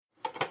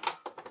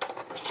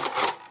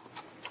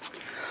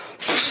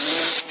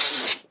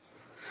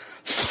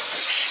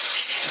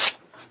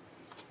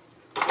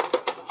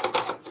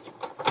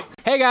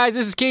Hey guys,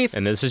 this is Keith.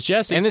 And this is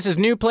Jesse. And this is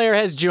New Player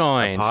Has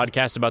Joined. A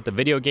podcast about the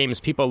video games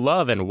people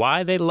love and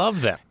why they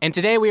love them. And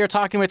today we are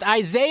talking with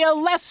Isaiah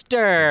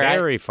Lester.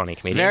 Very funny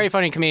comedian. Very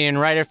funny comedian,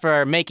 writer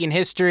for Making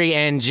History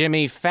and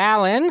Jimmy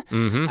Fallon.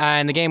 Mm-hmm.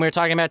 And the game we're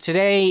talking about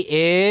today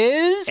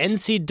is...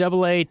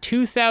 NCAA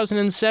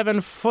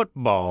 2007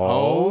 football.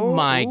 Oh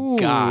my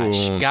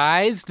gosh.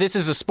 Guys, this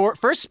is a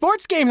first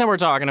sports game that we're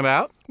talking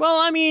about. Well,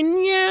 I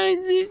mean, yeah,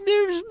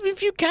 there's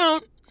if you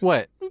count...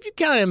 What? If you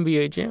count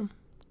NBA Jam.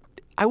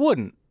 I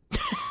wouldn't.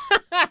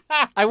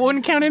 I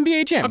wouldn't count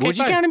NBA Jam. Okay, Would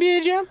you fine. count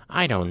NBA Jam?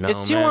 I don't know,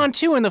 It's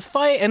 2-on-2 in the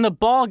fight, and the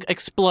ball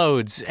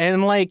explodes,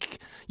 and,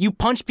 you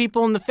punch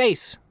people in the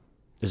face.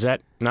 Is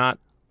that not...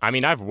 I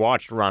mean, I've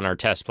watched Ron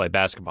Artest play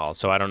basketball,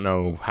 so I don't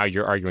know how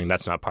you're arguing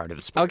that's not part of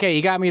the sport. Okay,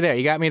 you got me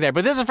there.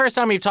 But this is the first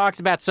time we've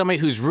talked about somebody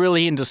who's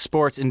really into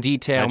sports in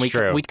detail. That's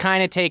true. We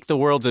kind of take the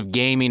worlds of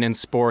gaming and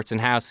sports and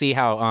how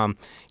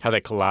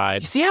they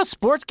collide. See how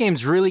sports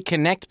games really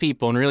connect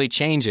people and really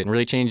change it and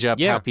really change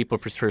up how people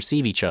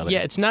perceive each other. Yeah,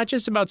 it's not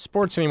just about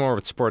sports anymore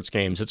with sports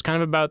games. It's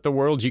kind of about the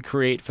world you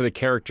create for the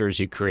characters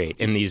you create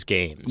in these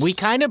games. We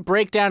kind of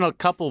break down a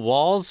couple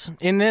walls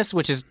in this,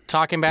 which is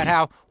talking about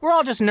how we're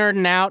all just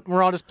nerding out.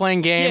 We're all just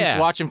playing games,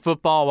 watching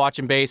football,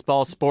 watching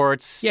baseball,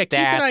 sports, yeah, stats. Keith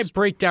and I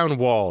break down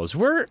walls.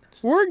 We're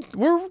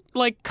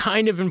like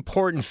kind of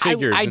important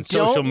figures in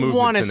social movements in that way. I don't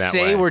want to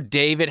say we're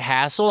David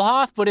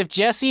Hasselhoff, but if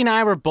Jesse and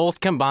I were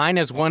both combined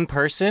as one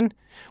person,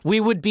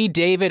 we would be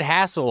David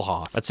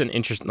Hasselhoff. That's an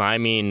interesting... I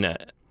mean,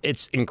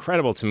 it's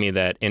incredible to me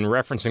that in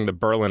referencing the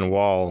Berlin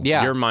Wall,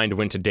 your mind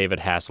went to David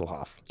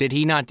Hasselhoff. Did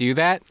he not do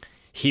that?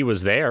 He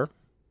was there.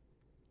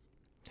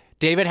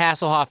 David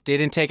Hasselhoff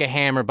didn't take a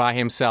hammer by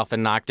himself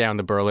and knock down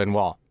the Berlin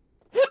Wall.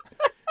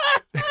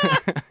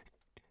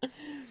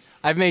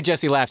 I've made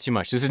Jesse laugh too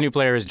much. This is New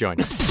Player Has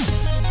Joined.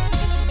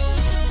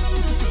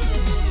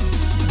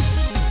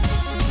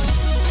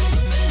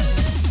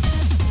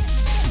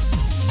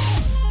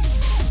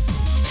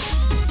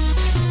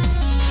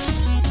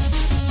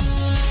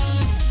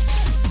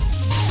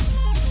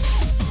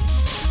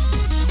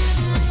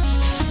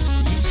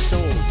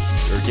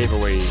 Gave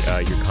away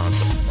your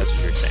console. That's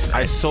what you're saying.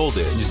 Right? I sold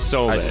it. You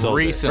sold it.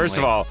 Recently. First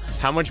of all,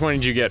 how much money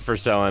did you get for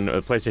selling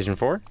a PlayStation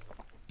 4?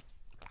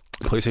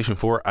 PlayStation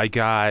 4, I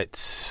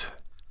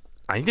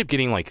ended up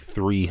getting like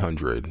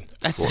 300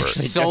 for it.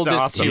 Sold That's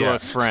this awesome. to a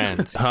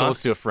friend. Sold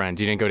this to a friend.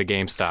 You didn't go to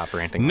GameStop or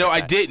anything No,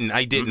 like that.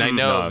 I didn't. I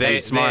know. No,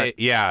 smart.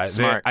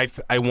 Smart.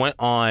 I went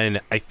on,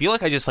 I feel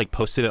like I just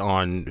posted it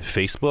on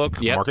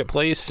Facebook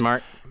Marketplace.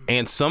 Smart.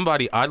 And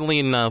somebody, oddly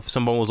enough,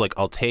 someone was like,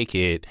 I'll take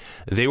it.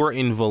 They were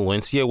in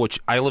Valencia, which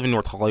I live in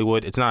North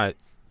Hollywood. It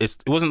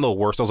wasn't the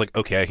worst. I was like,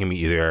 okay, I can meet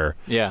you there.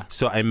 Yeah.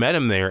 So I met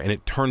him there, and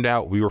it turned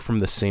out we were from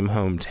the same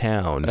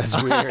hometown. That's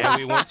weird. And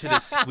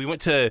we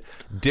went to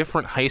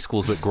different high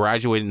schools, but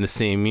graduated in the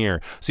same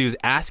year. So he was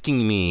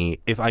asking me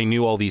if I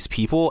knew all these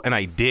people, and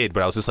I did,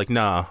 but I was just like,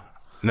 No.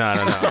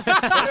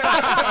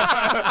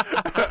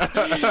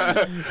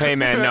 Hey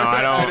man, no,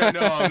 I don't.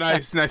 No,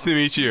 nice to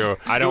meet you.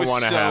 I don't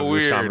want to have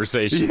this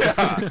conversation.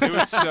 Yeah, it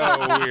was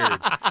so weird.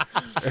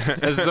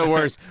 This is the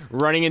worst.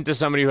 Running into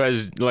somebody who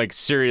has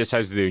serious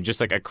has to do,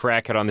 just like a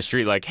crackhead on the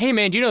street. Like, hey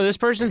man, do you know this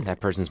person? That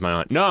person's my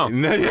aunt. No.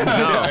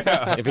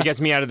 Yeah. If it gets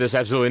me out of this,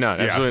 absolutely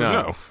not. Absolutely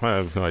not. No, I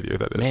have no idea who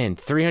that is. Man,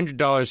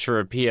 $300 for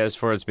a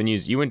PS4 that's been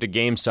used. You went to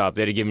GameStop,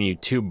 they'd have given you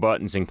 2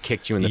 buttons and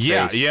kicked you in the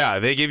face. Yeah,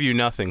 they give you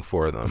nothing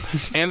for them.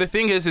 And the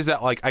thing is that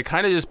I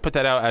kind of just put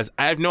that out as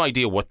I have no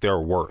idea what they're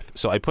worth.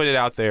 So I put it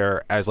out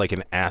there as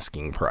an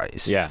asking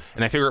price. Yeah.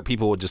 And I figured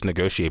people would just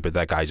negotiate, but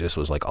that guy just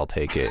was like, I'll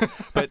take it.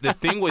 But the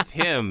thing with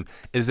him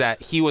is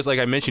that he was, like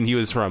I mentioned,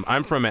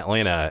 I'm from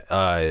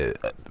Atlanta,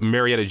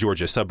 Marietta,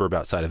 Georgia, suburb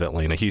outside of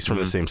Atlanta. He's from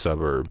the same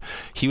suburb.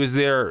 He was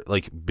there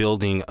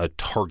building a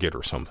Target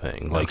or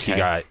something. He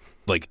got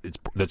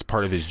that's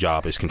part of his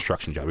job, his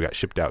construction job. He got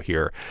shipped out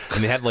here,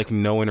 and they had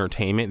no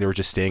entertainment. They were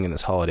just staying in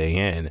this Holiday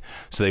Inn,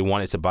 so they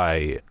wanted to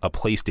buy a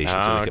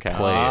PlayStation so they could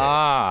play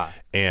it.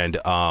 And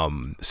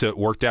so it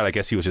worked out. I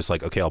guess he was just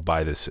like, okay, I'll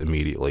buy this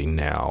immediately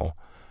now.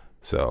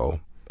 So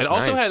it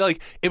also had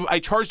I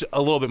charged a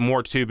little bit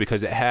more too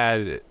because I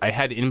had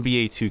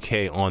NBA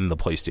 2K on the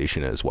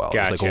PlayStation as well.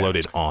 Gotcha. It was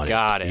loaded on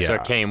Got it. Yeah. So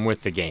it came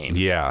with the game.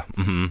 Yeah.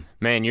 Mm-hmm.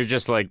 Man, you're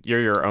just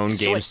you're your own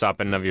GameStop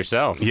in and of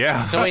yourself.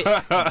 Yeah. So wait,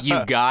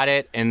 you got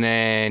it, and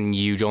then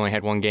you only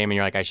had one game, and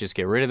you're like, I should just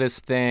get rid of this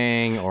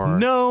thing, or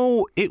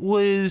no? It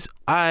was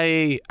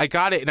I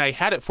got it, and I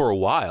had it for a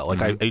while.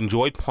 I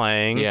enjoyed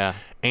playing. Yeah.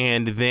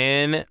 And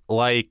then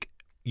I'm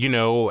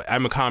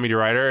a comedy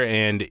writer,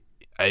 and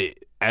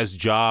as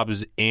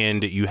jobs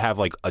end, you have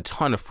a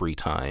ton of free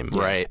time.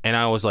 Right. And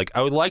I was like,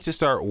 I would like to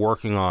start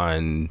working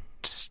on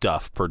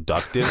stuff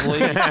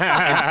productively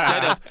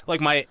instead of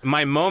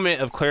my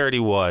moment of clarity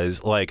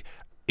was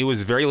it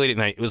was very late at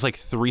night. It was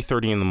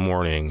 3:30 in the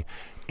morning,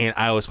 and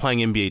I was playing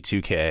NBA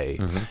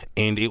 2K,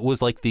 and it was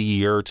the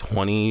year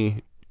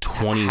 2012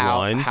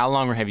 21. How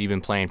long have you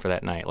been playing for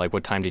that night? Like,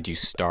 what time did you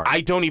start?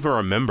 I don't even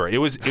remember. It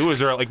was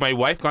early. Like, my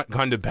wife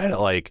gone to bed at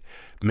like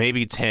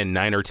maybe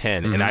 9 or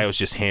 10, and I was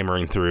just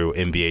hammering through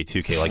NBA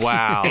 2K. Like,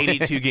 wow.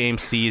 82-game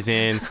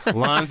season,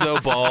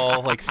 Lonzo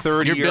Ball, like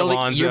 30-year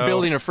Lonzo. You're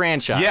building a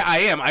franchise. Yeah, I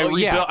am.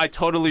 I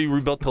totally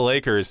rebuilt the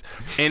Lakers,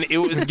 and it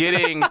was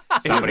getting...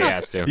 Somebody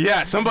has to.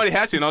 Yeah, somebody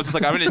has to. And I was just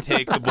like, I'm going to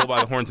take the bull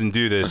by the horns and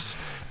do this.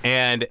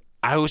 And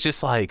I was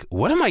just like,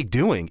 what am I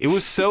doing? It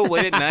was so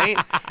late at night.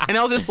 And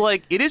I was just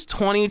like, it is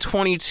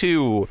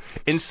 2022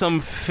 in some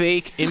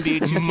fake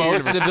NBA 2K.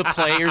 Most of the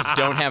players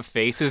don't have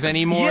faces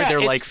anymore. Yeah, they're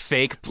like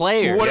fake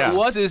players. What it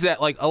was is that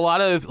like a lot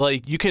of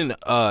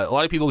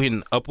people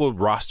can upload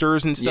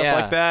rosters and stuff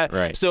like that.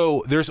 Right.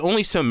 So there's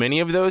only so many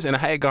of those, and I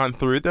had gone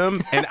through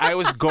them, and I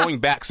was going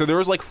back. So there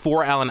was like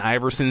 4 Allen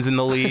Iversons in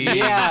the league.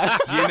 Yeah.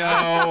 You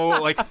know,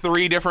 like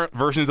 3 different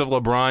versions of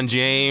LeBron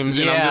James,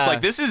 and I'm just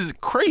like, this is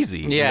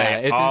crazy.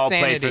 Yeah, They it's all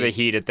insanity. play for the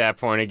Heat at that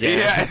point again.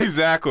 Yeah,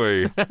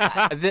 exactly.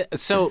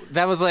 So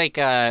that was like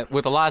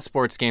with a lot of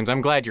sports games.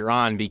 I'm glad you're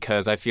on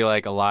because I feel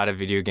like a lot of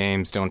video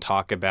games don't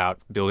talk about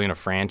building a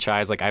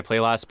franchise. Like, I play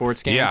a lot of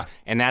sports games,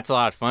 and that's a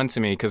lot of fun to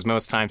me because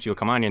most times people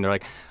come on here and they're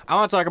like, I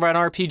want to talk about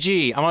an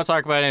RPG. I want to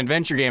talk about an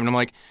adventure game. And I'm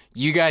like,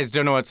 you guys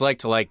don't know what it's like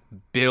to like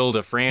build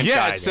a franchise.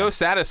 Yeah, it's so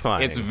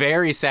satisfying. It's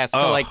very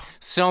satisfying. So, like,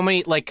 so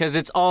many, like, because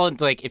it's all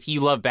like, if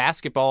you love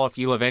basketball, if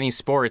you love any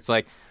sport, it's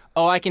like,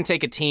 oh, I can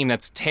take a team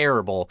that's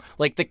terrible,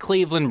 like the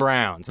Cleveland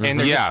Browns, and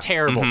they're just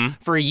terrible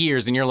for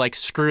years, and you're like,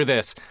 screw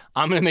this.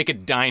 I'm going to make a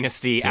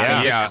dynasty out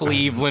of the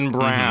Cleveland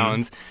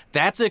Browns.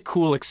 That's a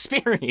cool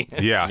experience.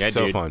 Yeah,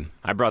 so dude. fun.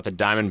 I brought the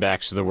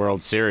Diamondbacks to the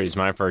World Series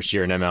my first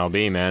year in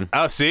MLB, man.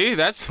 Oh, see?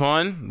 That's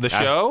fun. The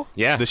show?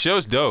 Yeah. The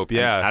show's dope,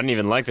 yeah. I didn't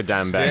even like the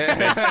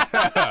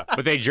Diamondbacks,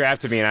 but they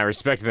drafted me, and I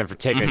respected them for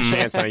taking a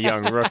chance on a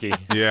young rookie.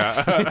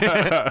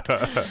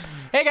 Yeah.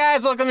 Hey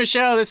guys, welcome to the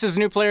show. This is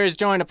New Players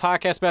Join, a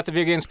podcast about the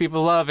video games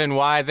people love and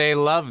why they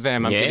love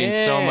them. I'm getting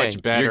so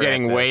much better. You're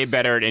getting at way this.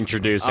 better at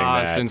introducing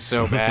that. It's been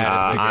so bad.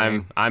 At the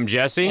game. I'm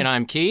Jesse. And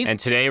I'm Keith. And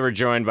today we're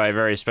joined by a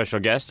very special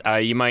guest.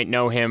 You might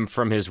know him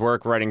from his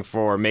work writing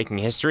for Making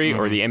History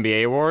or the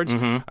NBA Awards,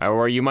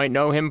 or you might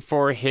know him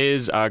for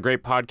his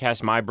great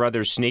podcast, My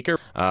Brother's Sneaker.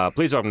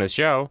 Please welcome to the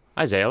show,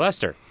 Isaiah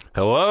Lester.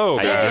 Hello,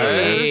 guys.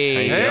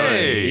 Hey.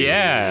 Hey.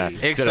 Yeah.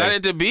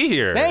 Excited to be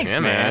here. Thanks,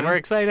 Yeah, man. man. We're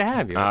excited to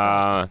have you.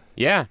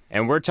 Yeah,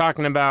 and we're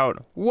talking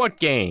about what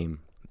game?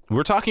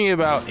 We're talking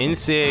about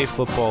NCAA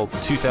football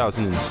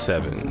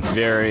 2007.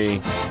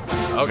 Very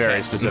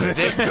specific.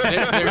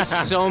 There's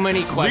so many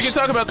We questions.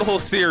 can talk about the whole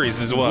series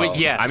as well.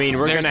 Yes. I mean,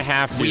 we're there's- gonna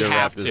have to we to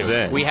have wrap this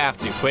in. We have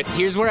to. But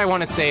here's what I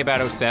want to say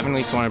about 07. At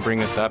least want to bring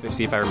this up,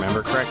 see if I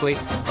remember correctly.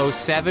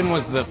 07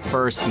 was the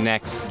first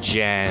next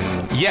gen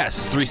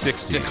Yes,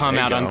 360. to come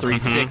There out you on go.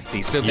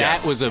 360. So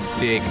Yes. that was a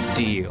big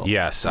deal.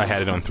 Yes, I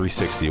had it on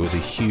 360. It was a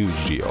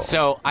huge deal.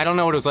 So I don't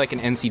know what it was like in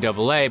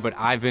NCAA, but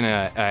I've been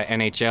a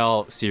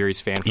NHL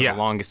series fan for the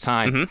longest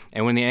time.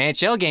 And when the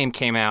NHL game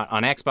came out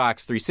on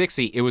Xbox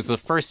 360, it was the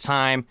first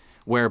time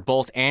where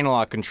both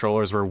analog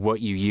controllers were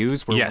what you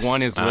use, where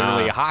one is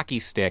literally a hockey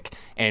stick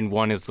and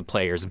one is the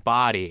player's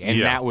body.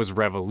 And that was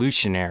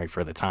revolutionary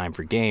for the time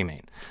for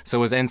gaming. So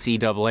it was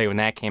NCAA when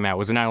that came out.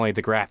 Was not only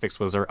the graphics,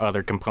 was there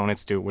other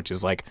components to it, which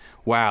is like,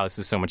 wow, this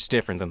is so much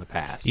different than the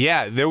past.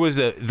 Yeah, there was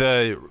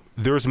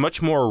there was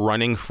much more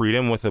running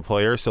freedom with the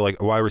player. So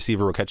like a wide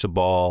receiver would catch a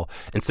ball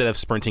instead of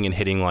sprinting and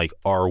hitting like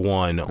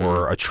R1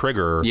 or a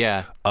trigger.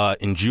 Yeah.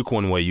 In juke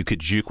one way, you could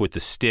juke with the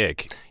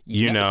stick.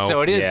 You know.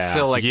 So it is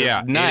still like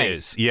nice. It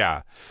is.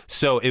 Yeah.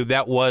 So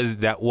that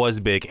was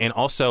big, and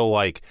also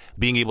like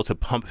being able to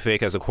pump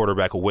fake as a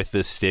quarterback with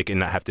this stick and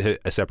not have to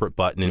hit a separate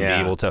button and be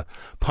able to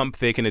pump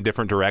fake in a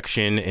different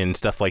direction and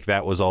stuff like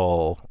that was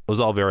all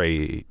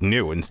very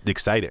new and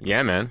exciting.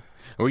 Yeah, man.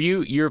 Were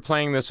you were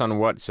playing this on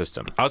what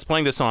system? I was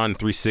playing this on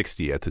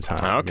 360 at the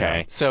time. Okay.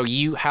 Yeah. So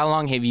how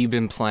long have you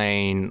been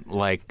playing,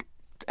 like,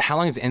 how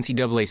long has the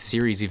NCAA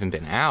series even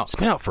been out? It's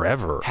been out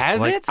forever. Has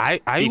like, it? I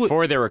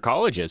Before there were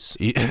colleges.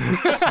 Yup.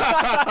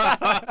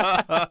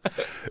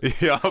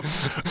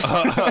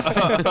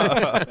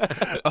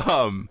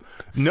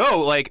 No,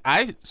 like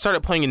I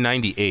started playing in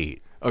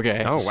 98.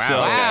 Okay. Oh, wow. So,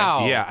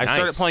 Wow. Yeah, I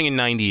started playing in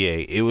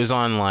 98. It was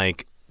on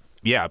like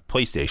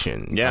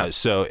PlayStation. Yeah.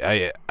 So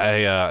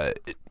I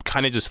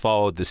kind of just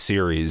followed the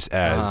series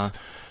as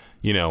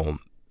you know,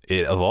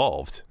 it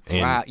evolved.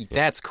 And Wow,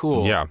 that's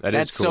cool. Yeah.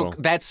 That's cool.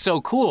 That's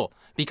so cool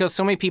because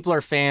so many people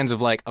are fans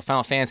of like a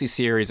Final Fantasy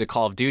series, a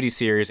Call of Duty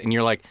series, and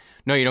you're like,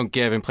 no, you don't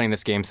get. I've been playing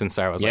this game since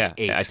I was like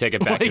 8. I take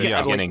it back to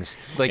the beginnings.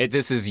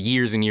 This is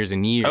years and years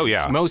and years. Oh,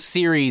 yeah. Most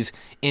series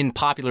in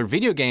popular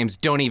video games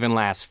don't even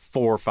last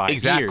 4 or 5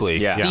 Exactly.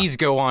 years. Yeah. These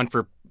go on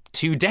for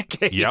 2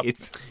 decades. Yep.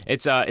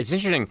 It's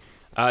interesting.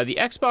 The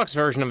Xbox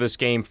version of this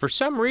game, for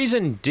some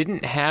reason,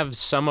 didn't have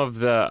some of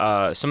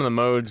the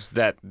modes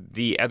that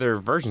the other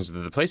versions,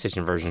 the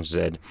PlayStation versions,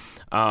 did.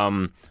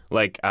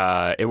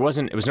 It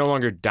was no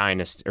longer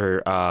Dynasty,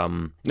 or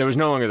there was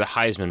no longer the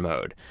Heisman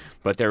mode,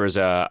 but there was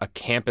a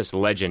Campus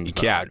Legend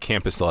mode. Yeah,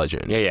 Campus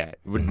Legend. Yeah.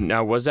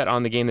 Now, was that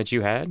on the game that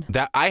you had?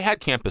 That I had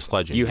Campus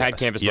Legend. You had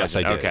Campus Legend. Yes,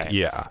 I did. Okay.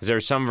 Yeah. There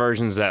are some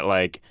versions that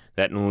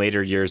in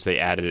later years they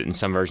added it, and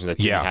some versions that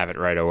didn't have it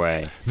right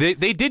away. They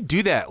did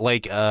do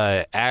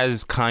that,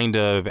 as kind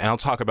of, and I'll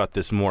talk about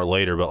this more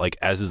later, but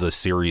as the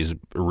series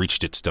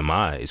reached its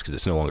demise, because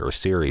it's no longer a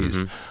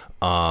series,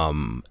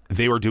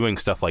 they were doing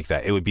stuff like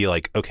that. It would be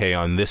okay,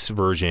 on this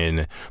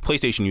version,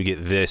 PlayStation, you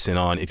get this,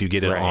 and if you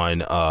get it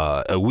on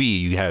a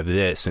Wii, you have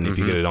this, and if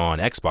you get it on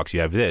Xbox,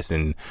 you have this,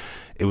 and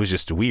it was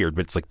just weird.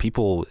 But it's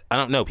people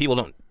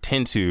don't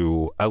tend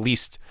to, at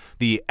least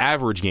the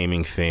average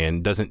gaming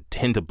fan doesn't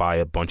tend to buy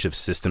a bunch of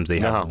systems. They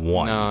have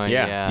one.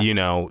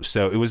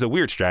 So it was a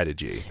weird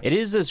strategy. It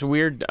is this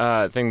weird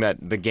thing that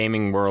the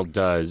gaming world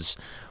does,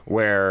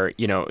 where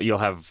you'll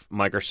have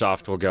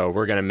Microsoft will go,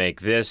 we're going to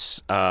make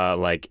this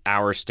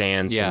our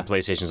stance, and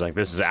PlayStation's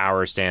this is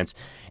our stance,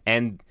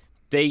 and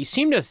they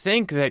seem to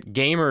think that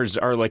gamers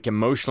are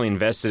emotionally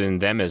invested in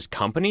them as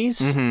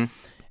companies.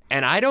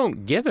 And I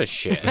don't give a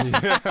shit.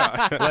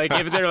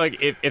 If they're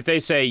if they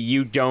say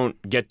you don't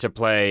get to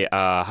play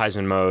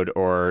Heisman mode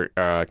or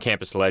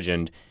Campus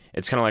Legend,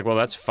 it's kind of well,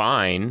 that's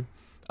fine.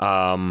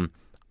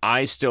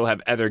 I still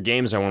have other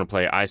games I want to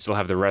play. I still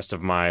have the rest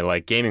of my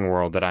gaming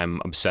world that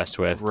I'm obsessed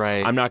with.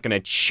 Right. I'm not going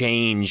to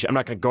change. I'm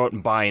not going to go out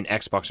and buy an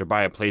Xbox or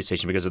buy a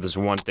PlayStation because of this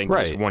one thing,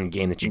 this one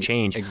game that you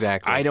change.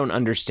 Exactly. I don't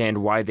understand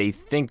why they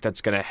think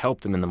that's going to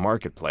help them in the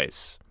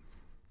marketplace.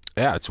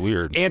 Yeah, it's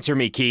weird. Answer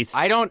me, Keith.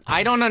 I don't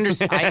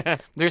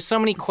understand. There's so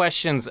many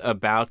questions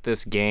about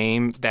this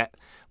game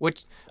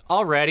which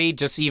already,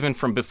 just even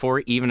from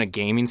before even a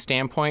gaming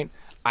standpoint,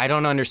 I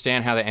don't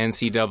understand how the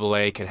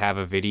NCAA could have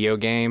a video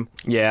game.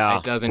 Yeah.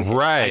 It doesn't.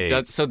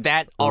 Right. So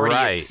that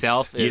already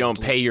itself is... You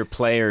don't pay your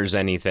players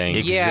anything.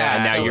 Yeah.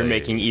 And now you're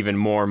making even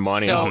more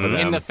money off of them.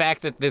 And the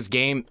fact that this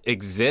game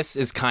exists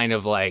is kind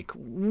of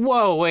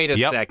whoa, wait a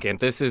second.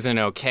 This isn't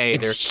okay.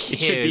 They're kids. It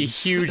should be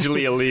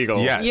hugely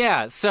illegal. Yes.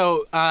 Yeah.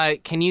 So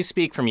can you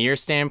speak from your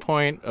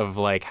standpoint of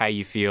how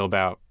you feel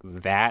about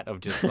that,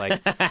 of just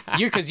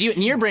because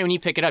in your brain when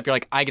you pick it up, you're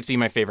I get to be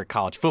my favorite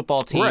college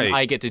football team. Right.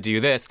 I get to do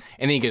this.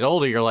 And then you get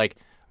older, you're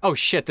oh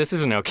shit, this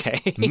isn't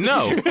okay.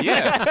 No,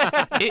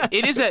 yeah.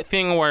 It is that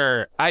thing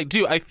where I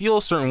feel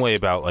a certain way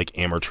about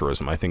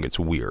amateurism. I think it's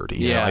weird.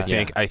 You know?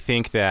 I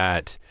think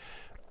that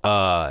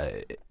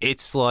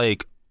it's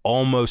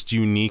almost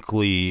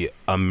uniquely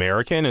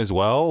American as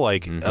well.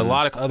 A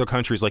lot of other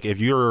countries, if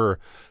you're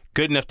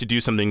good enough to do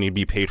something to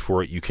be paid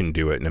for it, you can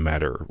do it no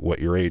matter what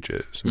your age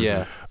is.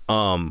 Yeah.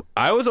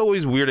 I was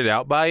always weirded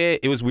out by it.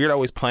 It was weird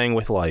always playing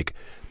with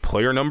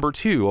player number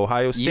 2,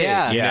 Ohio State,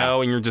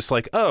 and you're just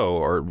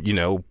or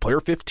player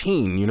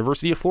 15,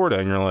 University of Florida,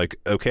 and you're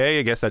okay,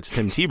 I guess that's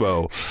Tim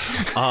Tebow.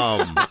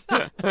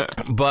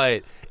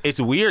 But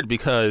it's weird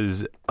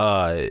because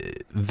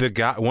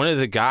one of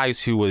the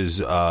guys who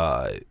was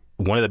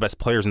one of the best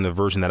players in the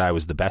version that I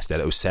was the best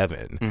at,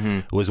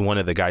 07, was one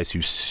of the guys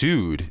who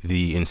sued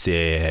the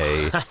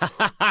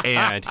NCAA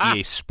and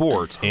EA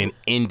Sports and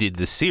ended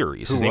the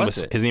series. His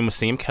name was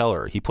Sam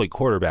Keller. He played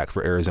quarterback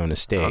for Arizona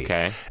State.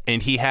 Okay.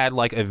 And he had a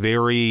look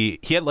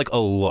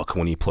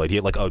when he played. He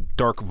had a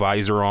dark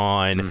visor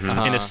on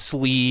and a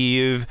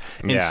sleeve.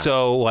 And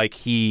so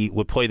he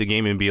would play the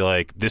game and be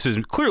this is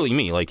clearly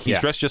me. He's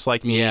dressed just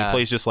like me. He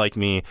plays just like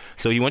me.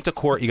 So he went to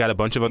court. He got a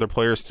bunch of other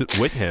players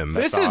with him.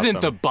 This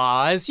isn't the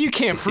Boz. You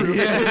can't prove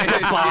this is the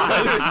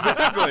Boz.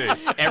 Exactly.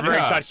 Every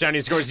touchdown he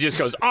scores, he just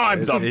goes,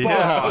 I'm the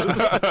Boz.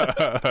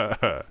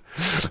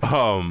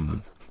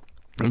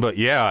 But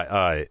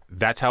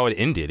that's how it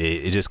ended.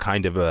 It just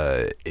kind of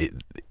it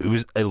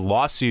was a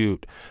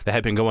lawsuit that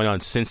had been going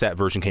on since that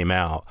version came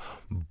out,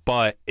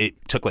 but it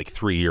took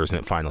 3 years and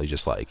it finally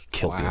just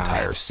killed the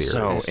entire series.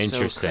 So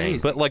interesting.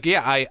 So but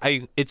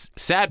I it's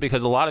sad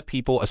because a lot of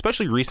people,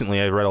 especially recently,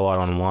 I've read a lot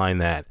online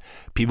that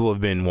people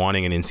have been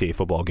wanting an NCAA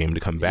football game to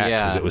come back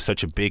because it was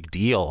such a big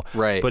deal.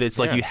 Right. But it's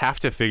you'd have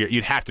to figure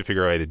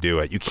a way to do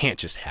it. You can't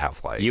just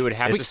have you would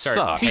have to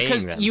start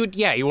paying them.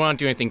 You won't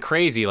do anything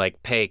crazy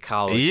pay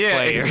college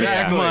players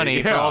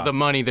money for all the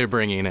money they're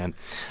bringing in.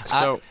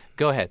 So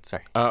go ahead.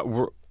 Sorry.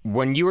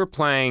 When you were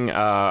playing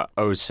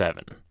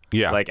 07.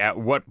 Yeah. At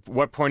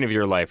what point of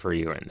your life were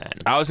you in then?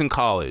 I was in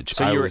college.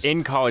 So you were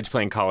in college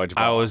playing college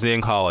ball. I was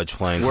in college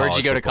playing Where'd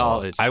college you go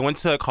football. to college? I went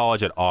to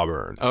college at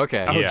Auburn.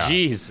 Okay. Oh,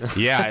 jeez.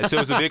 Yeah, so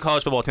it was a big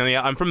college football team.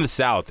 I'm from the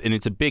South, and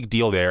it's a big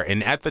deal there.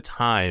 And at the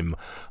time,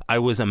 I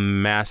was a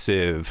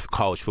massive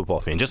college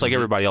football fan, just like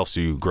everybody else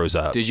who grows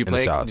up in the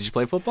South. Did you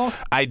play football?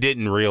 I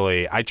didn't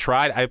really. I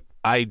tried.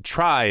 I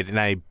tried, and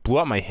I blew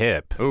up my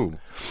hip. Ooh.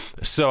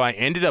 So I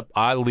ended up,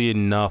 oddly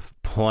enough,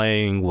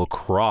 playing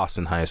lacrosse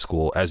in high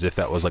school as if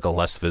that was a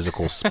less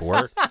physical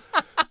sport.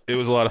 It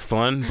was a lot of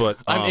fun, but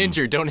I'm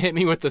injured. Don't hit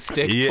me with the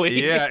stick,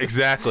 please. Yeah,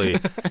 exactly.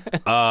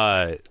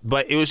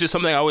 But it was just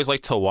something I always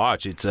liked to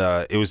watch.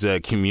 It was a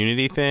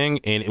community thing,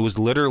 and it was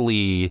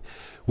literally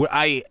what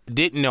I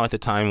didn't know at the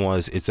time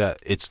was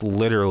it's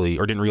literally,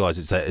 or didn't realize,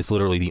 it's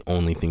literally the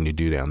only thing to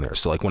do down there.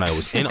 So like when I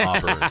was in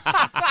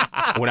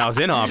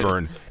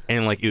Auburn,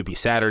 and like it would be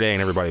Saturday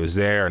and everybody was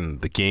there and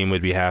the game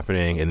would be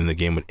happening and then the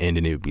game would end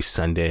and it would be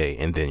Sunday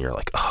and then you're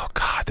like, oh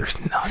God, there's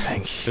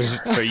nothing here.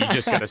 So you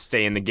just got to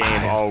stay in the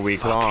game all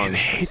week long. I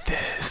hate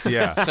this.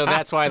 Yeah. So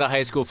that's why the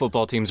high school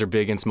football teams are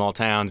big in small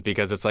towns,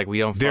 because it's like we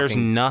don't There's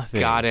nothing.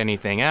 got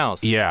anything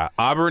else. Yeah.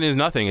 Auburn is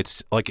nothing.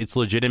 It's like it's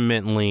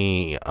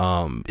legitimately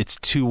it's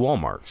 2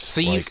 Walmarts.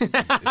 So like, 2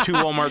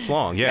 Walmarts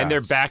long. Yeah. And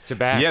they're back to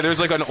back. Yeah, there's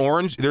like an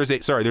orange, there's a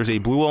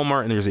blue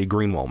Walmart and there's a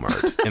green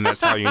Walmart. And that's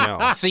how you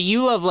know. So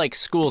you love like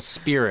school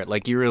spirit,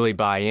 like you really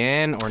buy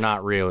in or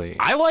not really?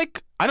 I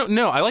don't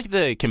know. I like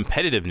the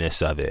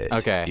competitiveness of it.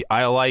 Okay.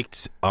 I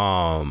liked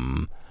I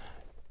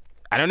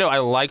don't know. I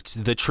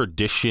liked the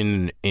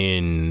tradition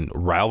in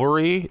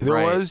rivalry there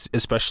was,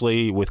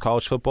 especially with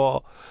college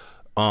football.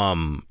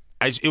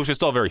 It was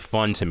just all very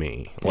fun to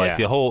me. Like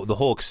the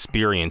whole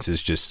experience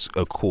is just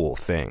a cool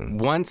thing.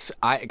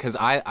 Because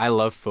I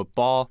love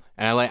football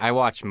and I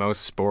watch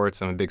most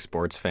sports. I'm a big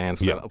sports fan.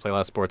 So I play a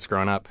lot of sports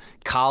growing up.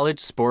 College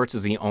sports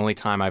is the only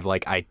time I've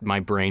my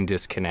brain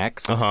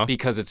disconnects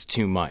because it's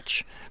too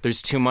much.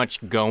 There's too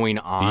much going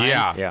on.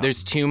 Yeah.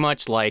 There's too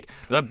much like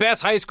the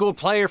best high school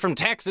player from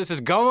Texas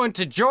is going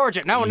to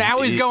Georgia. No,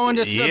 now he's going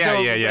to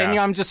And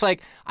I'm just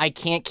like, I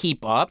can't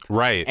keep up.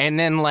 Right. And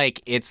then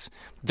like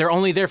they're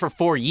only there for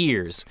 4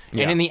 years.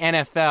 Yeah. And in the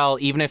NFL,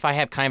 even if I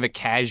have kind of a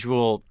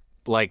casual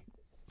like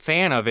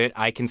fan of it,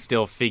 I can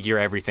still figure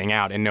everything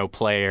out and know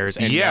players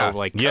and know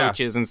like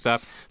coaches and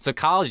stuff. So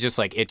college just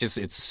like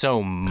it's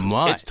so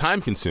much. It's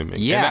time consuming.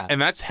 Yeah.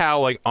 And that's how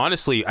like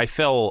honestly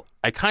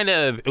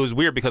it was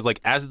weird because like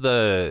as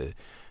the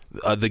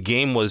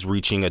game was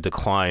reaching a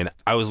decline,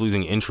 I was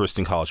losing interest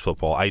in college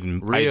football. I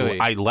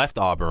left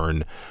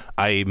Auburn.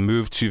 I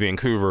moved to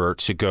Vancouver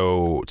to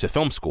go to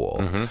film school.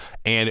 Mm-hmm.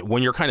 And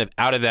when you're kind of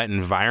out of that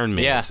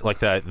environment, like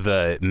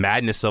the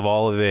madness of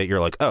all of it, you're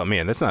like, oh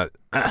man,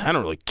 I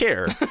don't really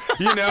care.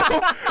 You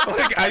know?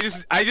 Like I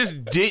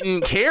just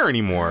didn't care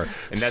anymore.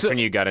 And that's when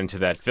you got into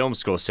that film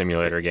school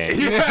simulator game.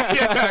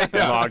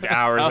 Logged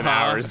hours and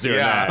hours doing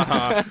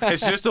that.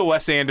 It's just a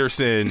Wes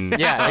Anderson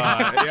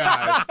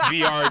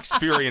VR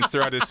experience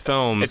throughout his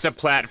films. It's a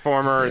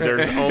platformer.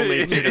 There's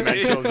only 2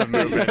 dimensions of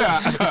movement.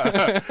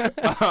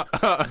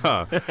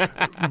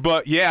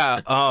 But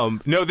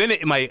then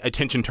my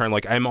attention turned,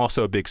 like I'm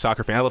also a big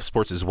soccer fan. I love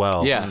sports as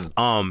well. Yeah.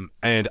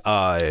 And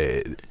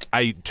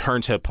I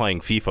turned to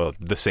playing FIFA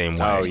the same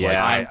way. Oh,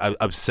 yeah. Like, I'm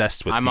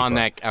obsessed with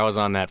FIFA. I was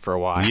on that for a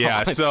while.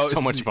 Yeah. so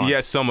much fun.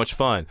 Yeah, so much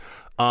fun.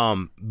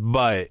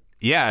 But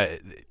yeah,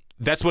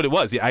 that's what it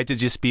was. I had to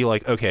just be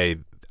like, okay,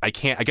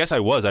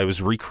 I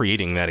was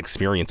recreating that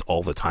experience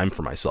all the time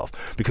for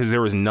myself because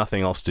there was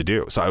nothing else to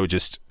do. So I would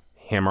just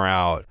hammer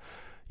out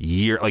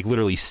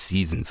literally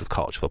seasons of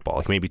college football,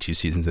 like maybe 2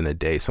 seasons in a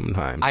day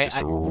sometimes. Just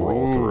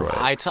roll through it.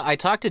 I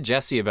talked to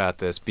Jesse about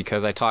this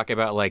because I talk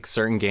about like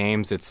certain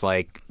games. It's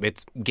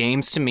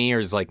games to me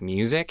is like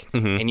music,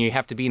 and you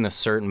have to be in a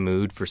certain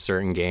mood for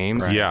certain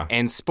games. Right. Yeah.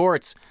 And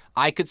sports,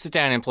 I could sit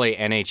down and play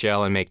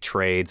NHL and make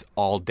trades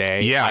all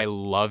day. Yeah. I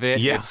love it.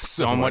 Yeah, it's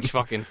so much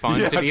fucking fun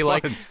to be it's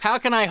like, fun. how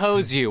can I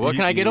hose you? What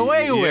can I get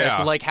away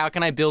with? Like, how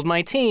can I build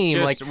my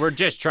team? We're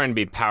just trying to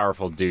be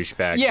powerful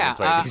doughesbags.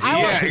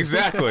 Yeah.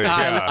 Exactly.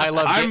 I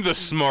love I'm the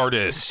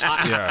smartest.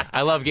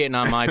 I love getting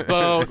on my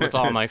boat with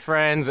all my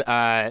friends.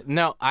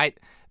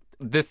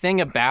 The thing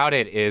about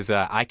it is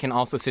I can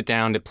also sit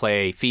down to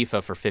play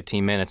FIFA for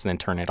 15 minutes and then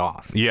turn it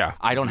off. Yeah.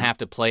 I don't have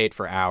to play it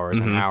for hours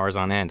and hours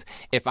on end.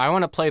 If I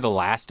want to play The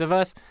Last of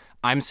Us,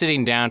 I'm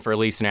sitting down for at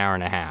least an hour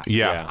and a half.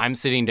 Yeah. I'm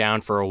sitting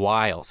down for a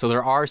while. So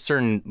there are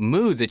certain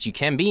moods that you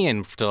can be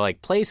in to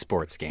like play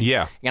sports games.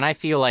 Yeah. And I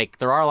feel like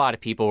there are a lot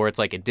of people where it's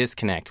like a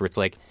disconnect, where it's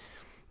like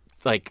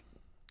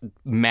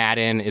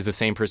Madden is the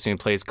same person who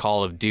plays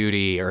Call of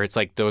Duty, or it's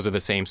like those are the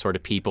same sort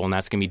of people, and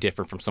that's going to be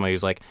different from somebody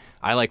who's like,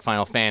 I like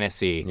Final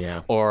Fantasy,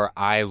 or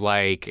I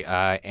like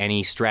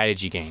any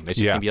strategy game. It's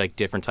just going to be like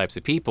different types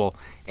of people.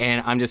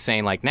 And I'm just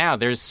saying, like, now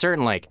there's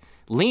certain like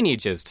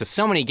lineages to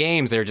so many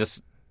games that are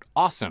just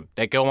awesome,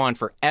 that go on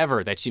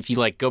forever, that if you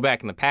like go back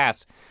in the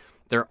past,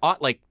 they're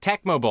like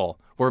Tecmo Bowl.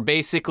 Where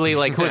basically,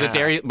 like, who was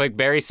it?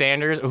 Barry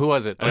Sanders? Who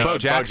was it? Bo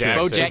Jackson.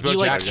 Bo Jackson. You,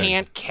 like,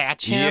 can't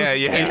catch him.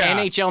 In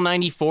NHL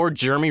 94,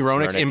 Jeremy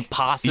Roenick's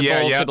impossible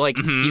to, like,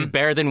 he's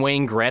better than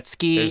Wayne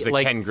Gretzky. There's the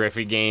like, Ken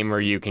Griffey game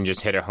where you can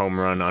just hit a home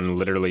run on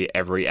literally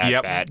every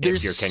at-bat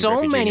if you're Ken so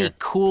Griffey many Jr.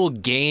 cool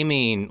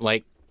gaming,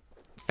 like,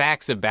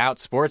 facts about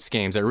sports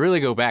games that really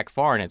go back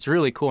far, and it's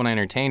really cool and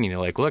entertaining to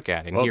like look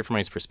at and hear from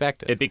his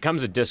perspective. It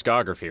becomes a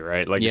discography,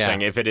 right? Like you're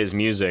saying, if it is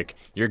music,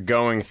 you're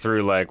going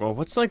through like, well,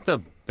 what's like the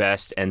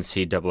best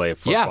NCAA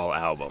football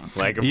album.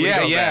 Like, if we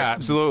go back,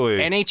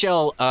 absolutely.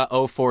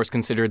 NHL 04 is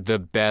considered the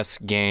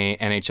best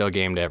NHL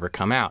game to ever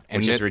come out.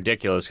 Which is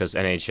ridiculous because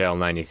NHL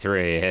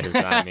 93 is,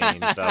 I mean,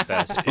 the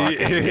best fucking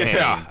game.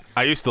 Yeah,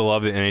 I used to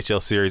love the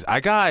NHL series.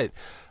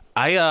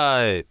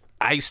 I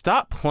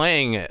stopped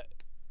playing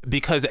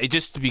because it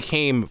just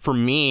became, for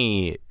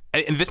me,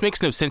 and this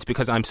makes no sense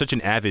because I'm such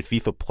an avid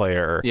FIFA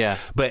player. Yeah.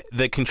 But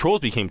the controls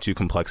became too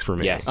complex for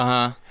me. Yes.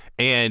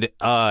 And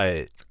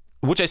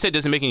which I said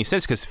doesn't make any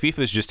sense because FIFA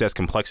is just as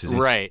complex as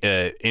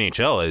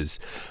NHL is.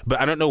 But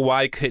I don't know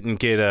why I couldn't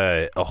get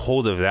a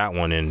hold of that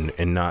one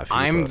and not FIFA.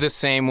 I'm the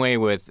same way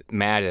with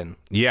Madden.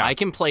 Yeah. I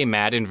can play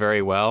Madden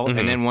very well,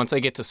 and then once I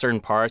get to certain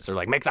parts, they're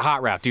like, make the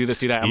hot route, do this,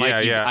 do that. I'm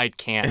I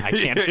can't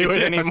do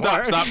it anymore.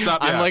 Stop.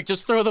 I'm like,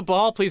 just throw the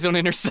ball, please don't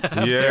intercept.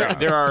 Yeah.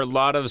 There are a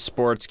lot of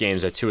sports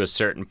games that to a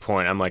certain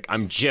point, I'm like,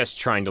 I'm just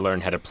trying to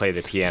learn how to play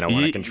the piano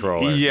on a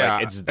controller. Yeah.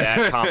 Like, it's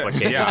that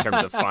complicated in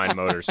terms of fine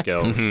motor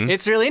skills.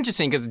 It's really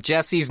interesting because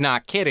Jesse's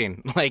not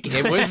kidding. Like,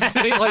 it was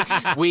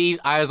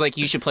I was like,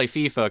 you should play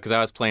FIFA because I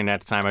was playing at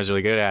the time. I was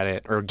really good at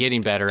it, or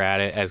getting better at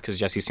it, because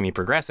Jesse seen me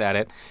progress at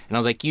it. And I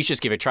was like, you should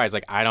just give it a try. He's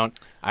like, I don't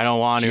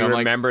want to. Do you I'm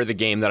remember the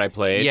game that I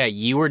played? Yeah,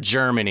 you were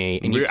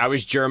Germany. I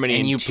was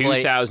Germany in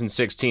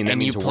 2016. That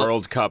means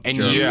World Cup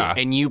Germany.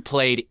 And you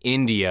played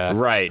India.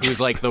 Right. It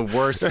was like the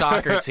worst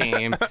soccer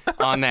team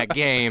on that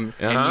game,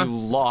 and you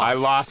lost.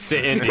 I lost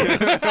to India.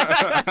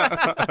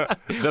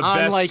 The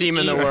best team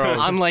in the world.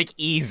 On like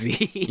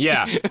easy.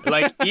 Yeah.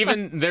 Like,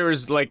 even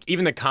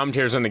the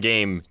commentators on the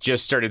game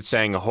just started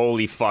saying,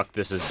 holy fuck,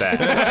 this is bad.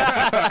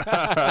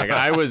 Like,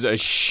 I was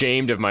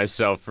ashamed of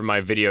myself for my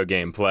video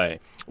game play.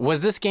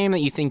 Was this game that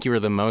you think you were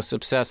the most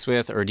obsessed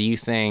with, or do you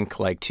think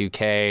like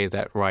 2K, is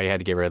that why you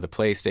had to get rid of the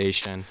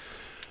PlayStation?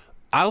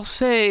 I'll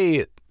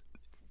say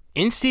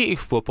NCAA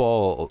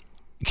football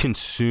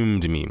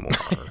consumed me more.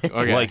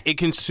 Okay. Like, it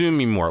consumed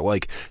me more.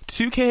 Like,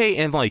 2K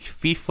and like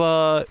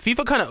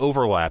FIFA kind of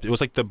overlapped. It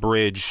was like the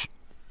bridge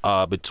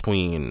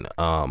between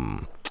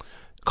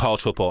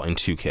college football and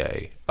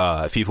 2K.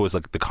 FIFA was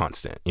like the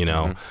constant, you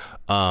know?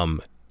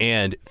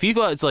 And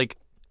FIFA, it's like,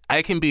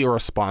 I can be a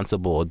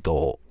responsible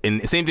adult. And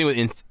the same thing with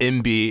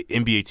NBA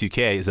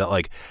 2K is that,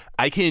 like,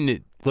 I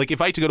can, like, if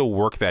I had to go to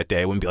work that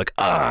day, I wouldn't be like,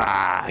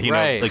 you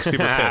know, like,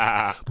 super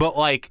pissed. But,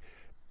 like,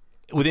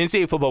 with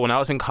NCAA football, when I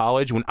was in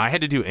college, when I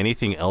had to do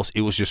anything else, it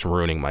was just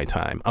ruining my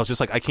time. I was just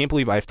like, I can't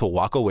believe I have to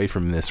walk away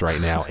from this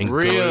right now and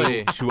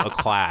go to a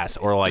class,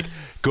 or like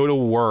go to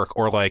work,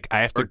 or like I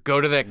have to go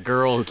to that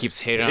girl who keeps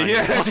hating on you.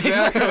 Yeah,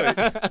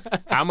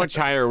 exactly. How much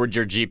higher would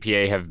your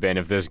GPA have been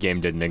if this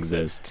game didn't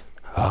exist?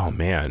 Oh,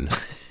 man.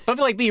 But,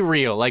 like, be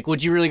real. Like,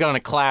 would you really go on a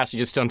class? You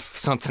just done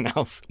something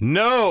else?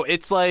 No,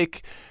 it's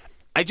like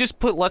I just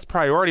put less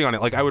priority on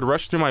it. Like, I would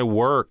rush through my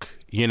work,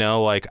 you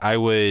know, like I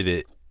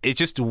would. It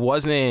just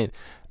wasn't.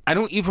 I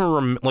don't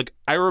even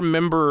I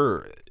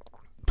remember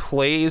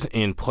plays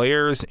and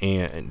players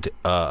and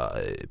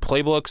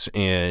playbooks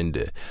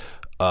and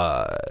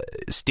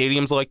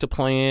stadiums I like to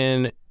play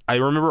in. I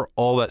remember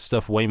all that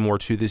stuff way more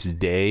to this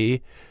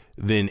day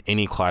than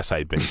any class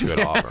I'd been to at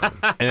Auburn.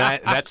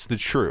 And that's the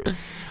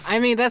truth. I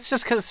mean, that's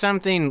just because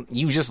something,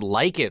 you just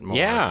like it more.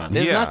 Yeah.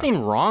 There's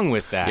nothing wrong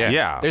with that.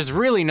 Yeah. There's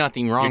really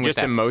nothing wrong with that. You're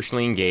just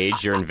emotionally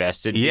engaged. You're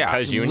invested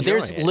because you enjoy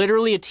There's it.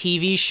 literally a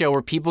TV show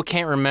where people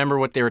can't remember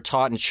what they were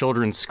taught in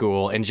children's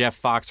school, and Jeff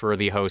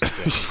Foxworthy hosts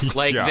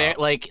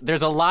it.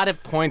 There's a lot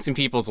of points in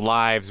people's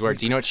lives where,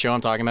 do you know what show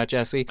I'm talking about,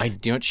 Jesse? Do you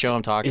know what show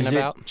I'm talking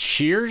about? It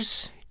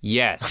Cheers?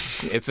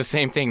 Yes. It's the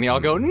same thing. They all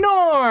go,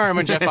 Norm,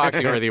 when Jeff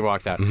Foxworthy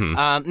walks out.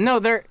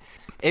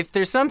 If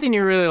there's something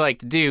you really like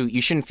to do, you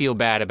shouldn't feel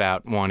bad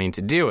about wanting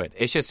to do it.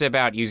 It's just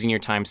about using your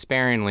time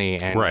sparingly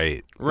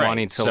and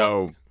wanting to.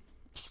 So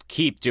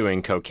keep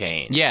doing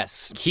cocaine.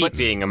 Yes. Keep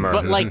being a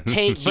murderer. But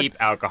keep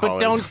alcoholism.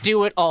 But don't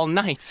do it all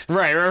night.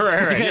 Right.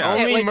 Yeah.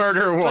 Only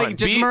murder one. Like,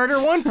 just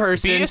murder one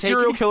person. Be a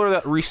serial killer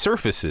that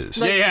resurfaces.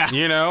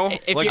 You know?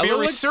 Like, be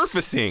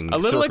resurfacing. A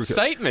little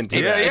excitement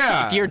to that.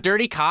 Yeah. If you're a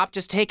dirty cop,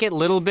 just take it a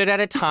little bit at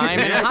a time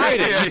and hide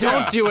it. You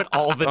don't do it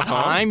all the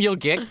time. You'll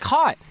get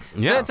caught.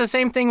 So it's the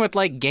same thing with,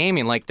 like,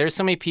 gaming. Like, there's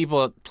so many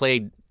people that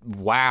played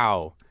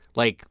WoW,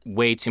 like,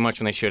 way too much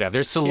when they should have.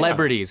 There's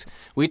celebrities.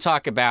 We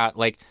talk about,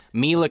 like,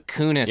 Mila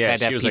Kunis had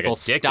to have people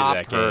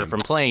stop her from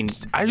playing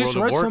I just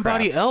World read of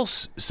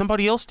Warcraft.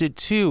 somebody else did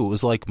too. It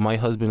was like, my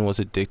husband was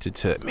addicted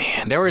to it.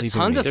 Man, there was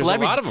tons of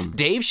celebrities. There's a lot of them.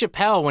 Dave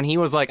Chappelle, when he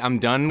was like, I'm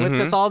done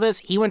with all this,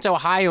 he went to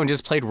Ohio and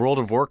just played World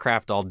of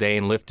Warcraft all day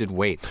and lifted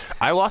weights.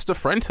 I lost a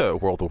friend to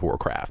World of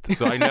Warcraft,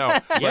 so I know.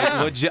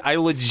 I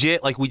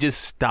legit, like, we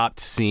just stopped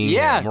seeing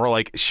him. We're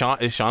like, is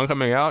Sean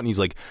coming out? And he's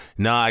like,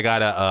 nah, I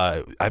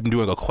gotta, I'm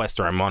doing a quest,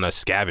 or I'm on a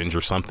scavenge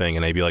or something.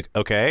 And I'd be like,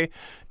 okay.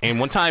 And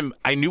one time,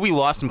 I knew we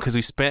lost him because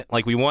we spent,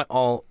 like, we went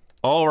all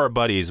of our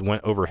buddies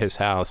went over his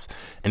house,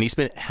 and he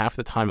spent half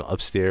the time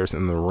upstairs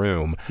in the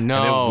room. No.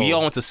 And then we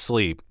all went to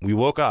sleep. We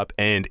woke up,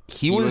 and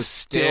he was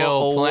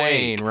still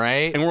playing,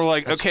 right? And we're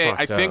like, That's okay,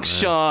 I think man.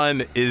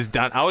 Sean is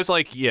done. I was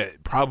like, yeah,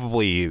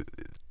 probably,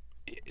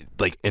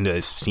 like, in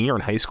a senior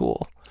in high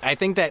school. I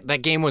think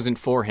that game wasn't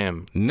for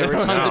him. There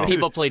were tons of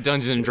people play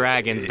Dungeons and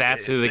Dragons.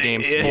 That's who the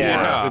game's for.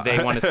 Who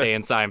they want to stay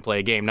inside and play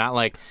a game. Not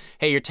like,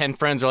 hey, your 10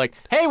 friends are like,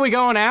 hey, we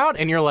going out?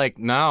 And you're like,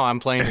 no, I'm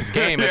playing this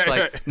game. It's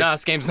like, no,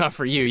 this game's not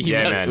for you. You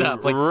messed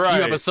up. Like,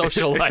 you have a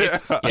social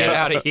life. Get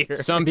out of here.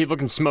 Some people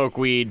can smoke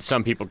weed.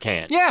 Some people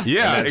can't.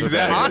 Yeah,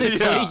 exactly.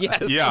 Honestly,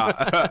 yes.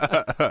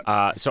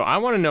 Yeah. So I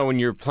want to know, when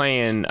you're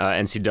playing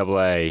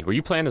NCAA, were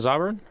you playing as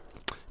Auburn?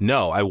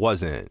 No, I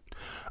wasn't.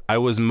 I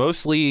was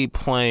mostly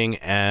playing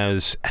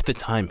as, at the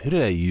time, who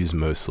did I use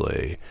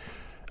mostly?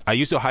 I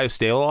used Ohio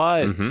State a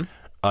lot,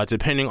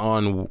 depending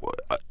on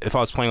if I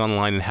was playing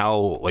online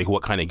and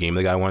what kind of game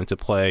the guy wanted to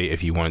play,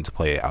 if he wanted to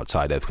play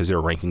outside of, because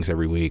there were rankings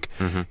every week.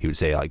 He would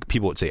say,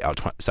 people would say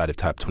outside of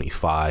top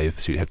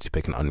 25, so you'd have to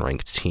pick an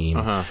unranked team.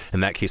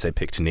 In that case, I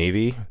picked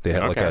Navy. They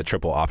had a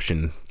triple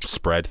option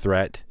spread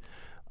threat.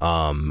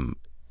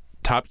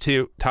 Top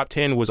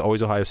 10 was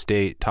always Ohio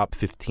State. Top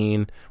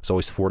 15 was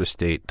always Florida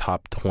State.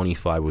 Top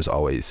 25 was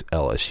always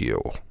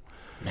LSU.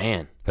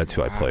 Man. That's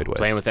who I played with.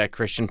 Playing with that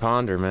Christian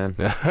Ponder, man.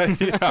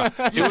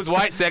 It was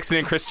White Sexton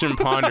and Christian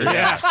Ponder.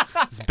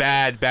 It's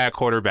bad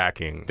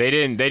quarterbacking. They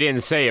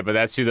didn't say it, but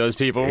that's who those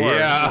people were.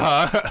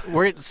 Yeah.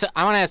 So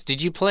I want to ask,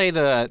 did you play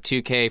the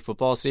 2K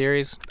football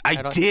series?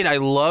 I did. I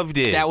loved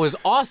it. That was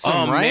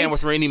awesome, right? Oh man,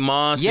 with Randy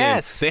Moss.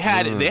 Yes. They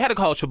had a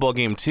college football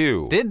game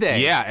too. Did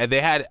they? Yeah, and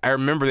I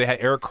remember they had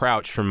Eric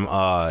Crouch from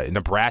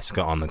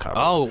Nebraska on the cover.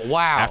 Oh,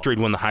 wow. After he'd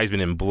won the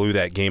Heisman and blew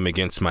that game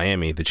against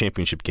Miami, the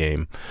championship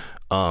game.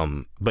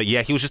 But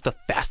yeah, he was just the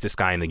fastest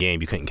guy in the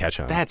game. You couldn't catch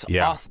him. That's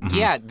awesome.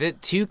 Yeah, the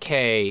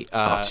 2K.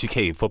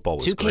 2K football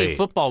was 2K great.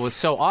 Football was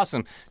so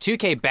awesome.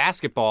 2K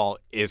basketball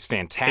is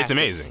fantastic. It's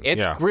amazing.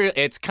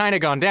 It's kind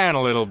of gone down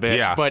a little bit.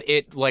 Yeah. But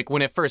it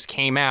when it first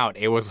came out,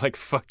 it was like,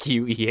 fuck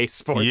you, EA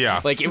Sports.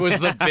 Yeah. Like, it was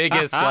the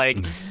biggest.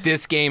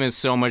 This game is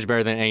so much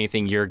better than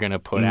anything you're gonna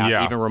put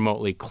out, even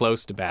remotely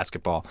close to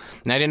basketball.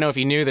 And I didn't know if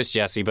you knew this,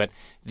 Jesse, but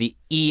the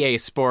EA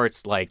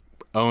Sports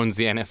owns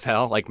the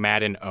NFL, like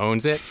Madden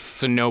owns it,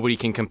 so nobody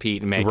can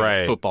compete and make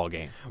a football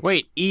game.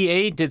 Wait,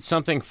 EA did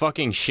something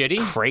fucking shitty?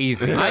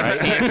 Crazy. I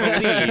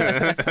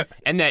can't believe.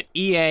 And that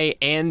EA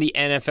and the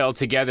NFL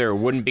together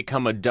wouldn't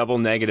become a double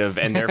negative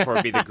and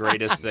therefore be the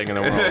greatest thing in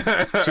the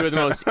world. Two of the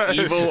most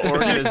evil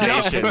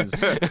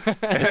organizations.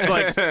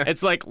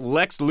 It's like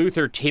Lex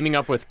Luthor teaming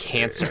up with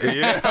cancer.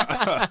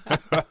 Yeah.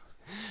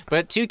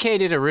 But 2K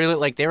did a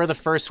really, they were the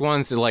first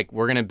ones to,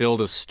 we're going to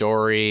build a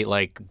story,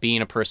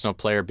 being a personal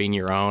player, being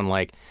your own,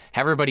 how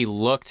everybody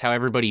looked, how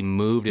everybody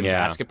moved in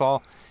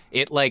basketball.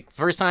 It,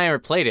 first time I ever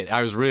played it,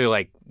 I was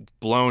really,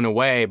 blown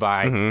away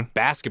by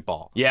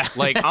basketball. Yeah.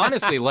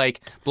 Honestly,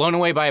 blown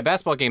away by a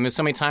basketball game. There's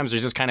so many times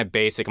there's just kind of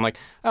basic. I'm like,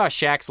 oh,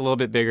 Shaq's a little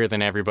bit bigger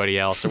than everybody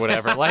else or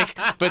whatever.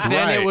 But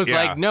then it was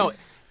no.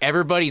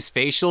 Everybody's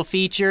facial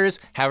features,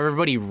 how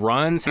everybody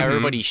runs, how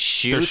everybody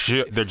shoots.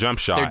 Their jump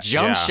shots. Their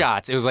jump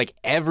shots. It was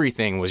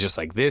everything was just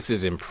this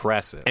is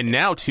impressive. And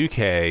now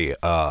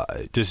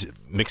 2K, just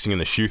mixing in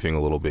the shoe thing a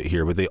little bit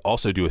here, but they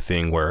also do a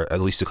thing where at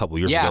least a couple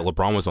years ago,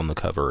 LeBron was on the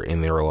cover,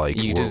 and they were like,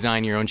 you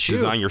design your own shoe.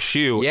 Design your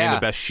shoe, and the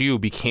best shoe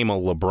became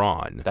a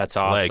LeBron. That's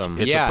awesome.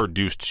 It's a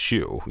produced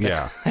shoe.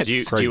 Yeah.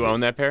 Do you own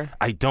that pair?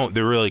 I don't.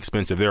 They're really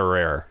expensive. They're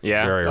rare.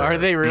 Yeah. Very rare. Are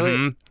they really?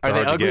 Mm-hmm. Are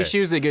they ugly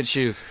shoes? Are they good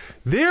shoes?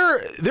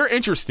 They're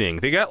interesting.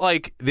 They've got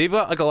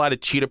a lot of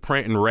cheetah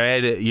print and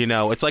red.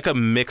 It's like a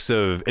mix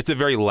of. It's a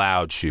very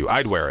loud shoe.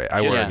 I'd wear it.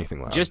 I wear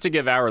anything loud. Just to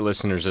give our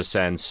listeners a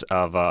sense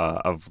of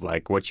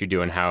what you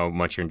do and how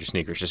much you're into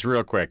sneakers, just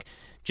real quick.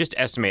 Just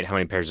estimate how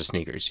many pairs of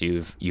sneakers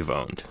you've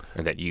owned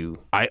or that you.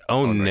 I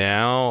own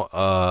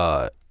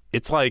now.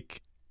 It's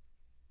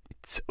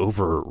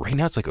over right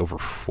now. It's over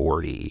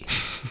 40,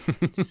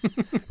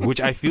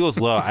 which I feel is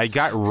low. I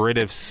got rid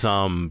of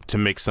some to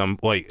make some.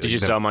 Did you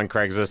sell them on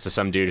Craigslist to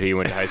some dude who you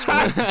went to high school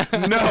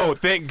with? No,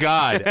 thank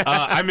God.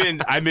 I'm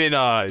in.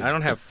 I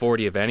don't have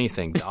 40 of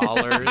anything.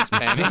 Dollars,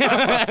 pennies.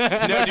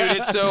 No, dude,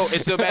 it's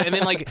so bad. And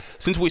then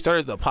since we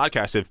started the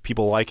podcast, if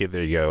people like it,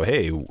 there you go.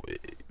 Hey,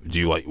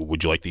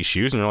 would you like these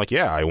shoes? And they're like,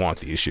 yeah, I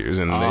want these shoes.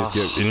 And they just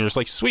and you're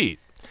just sweet.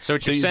 So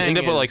what you're saying end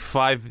up with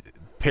 5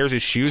 pairs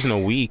of shoes in a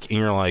week, and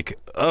you're like,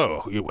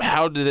 oh,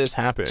 how did this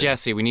happen?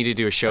 Jesse, we need to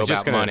do a show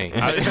about money.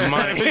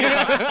 Money.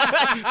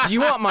 Do you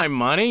want my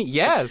money?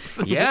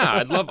 Yes. Yeah,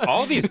 I'd love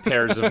all these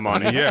pairs of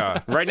money.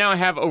 Yeah. Right now I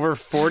have over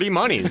 40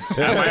 monies at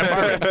my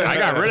apartment. I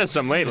got rid of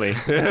some lately.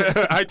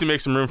 I have to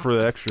make some room for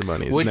the extra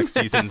monies, next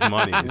season's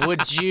monies.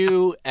 Would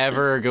you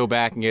ever go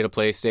back and get a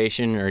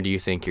PlayStation, or do you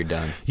think you're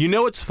done?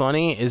 What's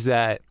funny is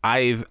that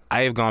I've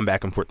gone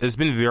back and forth. It's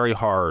been very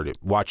hard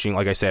watching,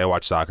 like I say, I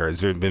watch soccer.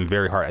 It's been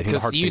very hard. I think the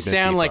hardest you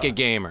sound like a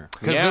gamer.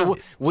 Because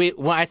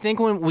I think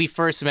when we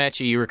first met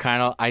you, you were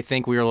kind of, I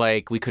think we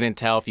were we couldn't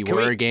tell if you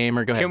were a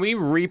gamer. Go ahead. Can we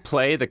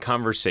replay the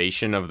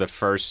conversation of the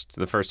first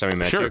time we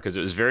met you? Because it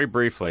was very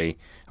briefly.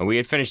 And we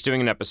had finished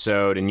doing an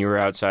episode, and you were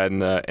outside in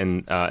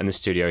the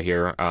studio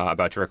here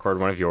about to record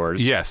one of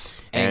yours.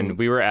 Yes. And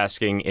we were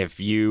asking if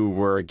you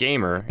were a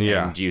gamer,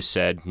 and you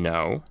said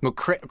no. Well,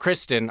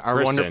 Kristen,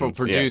 our wonderful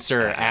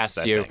producer,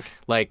 asked you,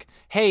 like,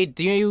 hey,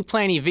 do you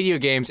play any video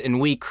games?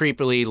 And we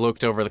creepily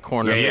looked over the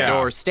corner of the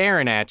door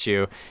staring at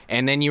you.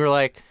 And then you were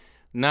like,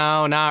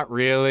 no, not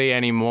really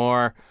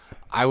anymore.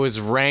 I was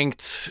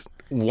ranked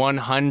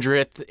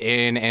 100th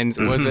in, and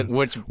was it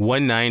which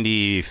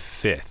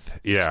 195th?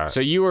 Yeah. So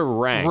you were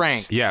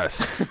ranked.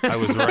 Yes, I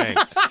was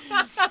ranked.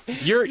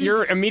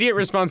 Your immediate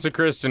response to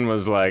Kristen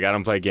was like, I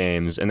don't play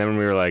games. And then when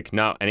we were like,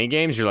 no, any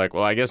games? You're like,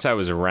 well, I guess I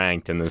was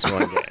ranked in this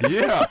one game.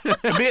 Yeah.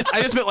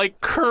 I just meant like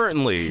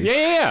currently.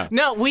 Yeah.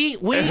 No, we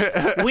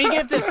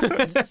get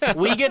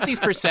these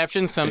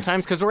perceptions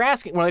sometimes because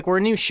we're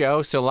a new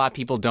show, so a lot of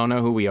people don't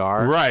know who we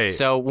are. Right.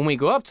 So when we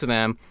go up to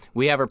them,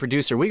 we have our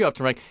producer. We go up to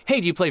them like,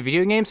 "Hey, do you play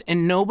video games?"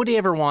 And nobody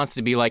ever wants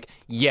to be like,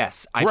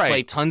 "Yes, I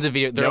play tons of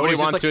video." Nobody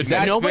wants to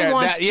admit it.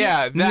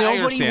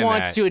 Nobody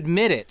wants to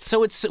admit it.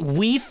 So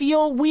we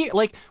feel weird.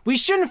 Like we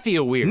shouldn't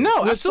feel weird.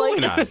 No,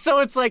 absolutely not. So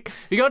it's like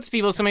you go up to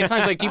people so many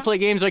times like, "Do you play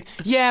games?" Like,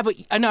 "Yeah, but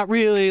not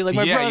really." Like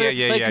my brother.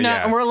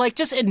 And we're like,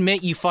 "Just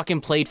admit you fucking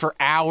played for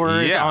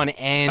hours on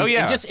end. Oh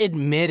yeah. And just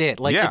admit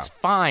it. Like it's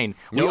fine.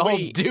 We all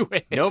do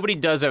it. Nobody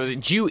does that.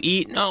 Did you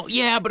eat? No.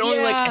 Yeah, but only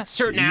like at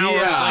certain hours,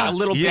 like a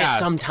little bit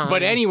sometimes.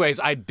 But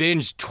anyways, I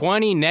binged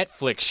 20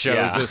 Netflix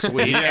shows this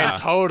week, and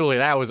totally,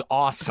 that was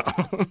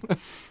awesome.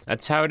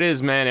 That's how it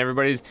is, man.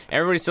 Everybody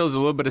still has a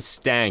little bit of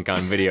stank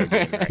on video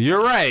games. Right?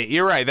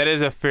 You're right. That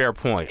is a fair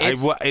point.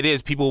 It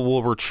is. People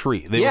will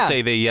retreat. They will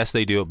say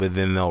they do it, but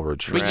then they'll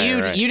retreat.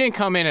 But you didn't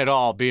come in at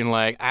all being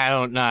like, I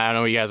don't know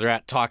where you guys are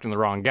at, talking to the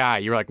wrong guy.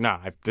 You were like, no,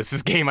 this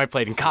is a game I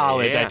played in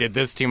college. I did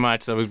this too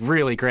much. So it was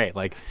really great.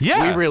 Like, we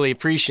really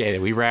appreciate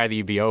it. We'd rather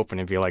you be open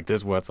and be like,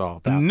 this is what it's all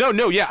about.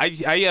 No, yeah.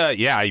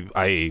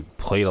 I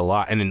played a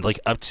lot. And then, like,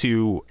 up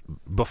to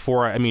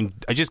before, I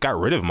just got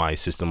rid of my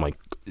system, like,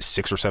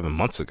 6 or 7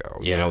 months ago.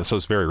 You know, so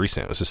it's very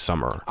recent. It was this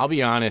summer. I'll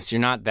be honest,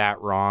 you're not that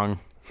wrong.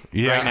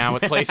 Right now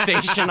with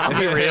PlayStation, I'll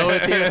be real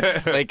with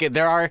you. Like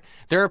there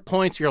are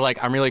points where you're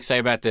like, I'm really excited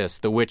about this.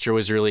 The Witcher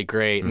was really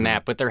great and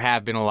that, but there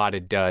have been a lot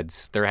of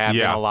duds. There have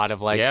been a lot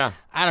of like,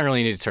 I don't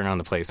really need to turn on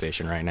the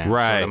PlayStation right now.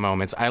 Right. Sort of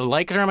moments. I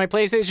like to turn on my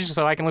PlayStation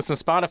so I can listen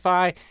to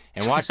Spotify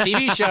and watch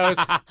TV shows.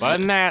 But other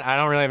than that, I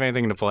don't really have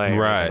anything to play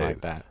or anything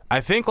like that. I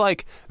think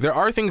like there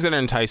are things that are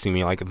enticing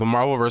me, like the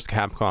Marvel vs.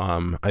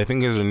 Capcom. I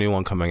think there's a new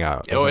one coming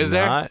out. Is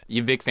there?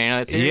 You a big fan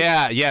of that series?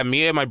 Yeah.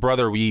 Me and my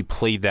brother, we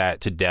played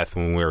that to death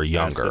when we were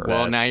younger.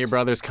 Well, now your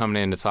brother's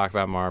coming in to talk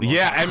about Marvel.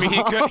 Yeah,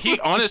 he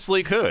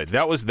honestly could.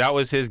 That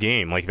was his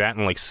game, like that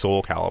and like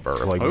Soul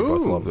Calibur. Like we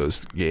both love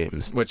those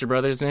games. What's your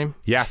brother's name?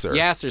 Yasser.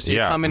 Yasser. So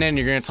you're coming in,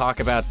 you're going to talk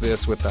about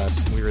this with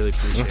us. We really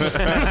appreciate it.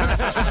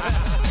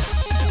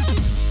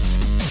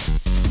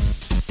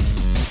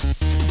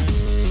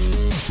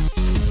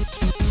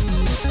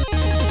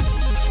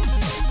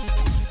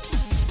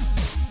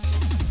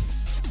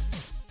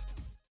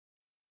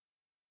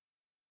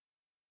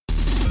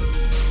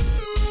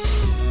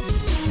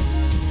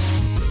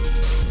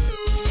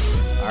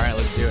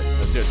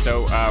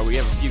 So we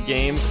have a few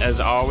games, as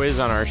always,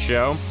 on our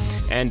show.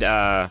 And,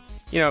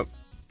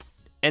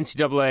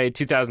 NCAA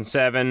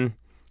 2007,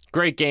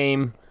 great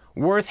game,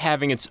 worth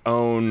having its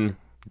own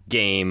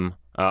game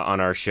on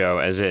our show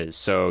as is.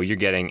 So you're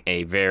getting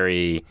a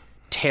very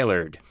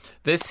tailored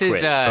This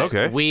is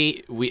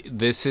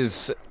This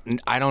is.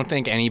 I don't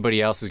think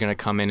anybody else is going to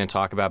come in and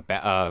talk about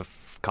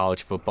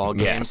college football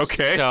games. Yes.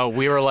 Okay. So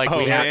we were like,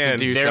 we have to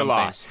do something.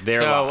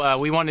 They're lost.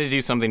 We wanted to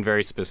do something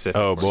very specific.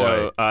 Oh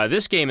boy. So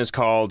this game is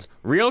called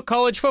Real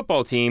College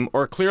Football Team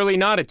or Clearly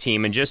Not a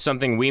Team, and just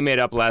something we made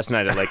up last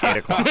night at like 8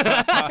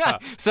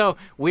 o'clock. So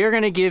we're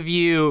going to give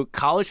you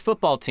college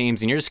football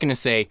teams, and you're just going to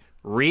say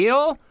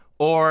real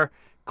or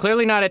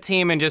clearly not a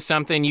team and just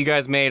something you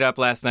guys made up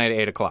last night at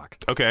 8 o'clock.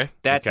 Okay.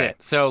 That's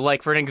it. So,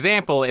 like, for an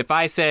example, if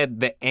I said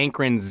the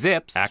Akron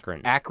Zips.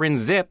 Akron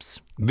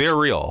Zips. They're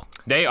real.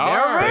 They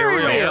are. They're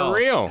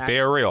real. They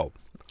are real.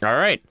 All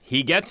right.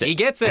 He gets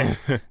it.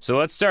 So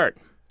let's start.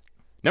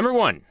 Number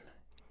 1,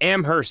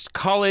 Amherst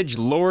College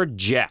Lord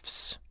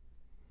Jeffs.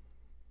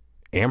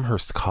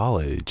 Amherst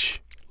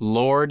College.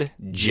 Lord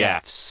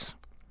Jeffs.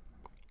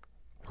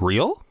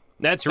 Real?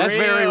 That's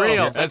very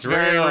real. That's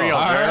very real.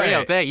 All very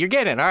right. real. You're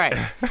getting it. All right.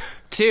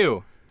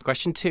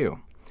 Question 2.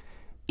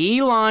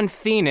 Elon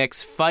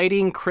Phoenix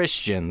fighting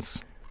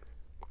Christians.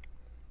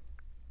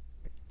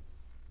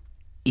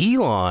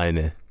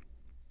 Elon.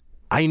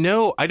 I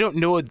know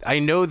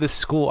the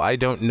school. I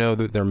don't know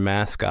that their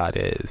mascot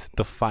is.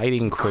 The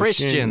Fighting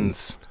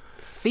Christians.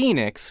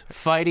 Phoenix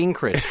fighting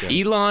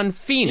Christians. Elon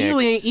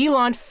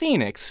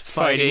Phoenix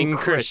fighting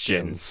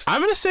Christians. I'm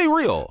going to say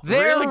real.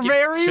 They're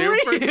very real.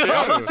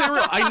 I'm going to say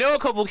real. I know a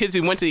couple of kids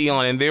who went to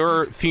Elon, and they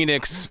were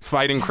Phoenix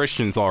fighting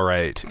Christians, all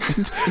right.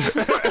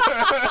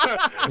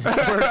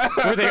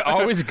 Were they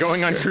always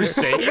going on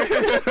crusades?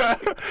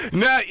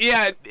 No,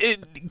 yeah,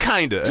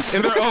 kind of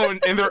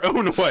in their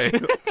own way.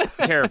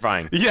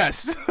 Terrifying.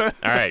 Yes. All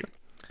right.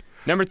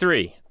 Number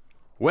 3,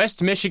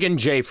 West Michigan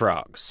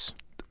J-Frogs.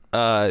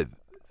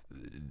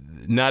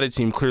 Not a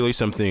team. Clearly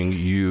something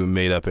you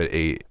made up at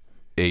 8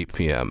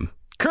 p.m.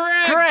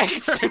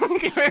 Correct.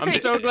 I'm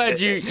so glad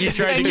you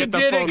tried to get the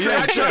full thing.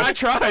 Yeah, I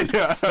tried.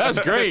 Yeah. That was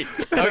great.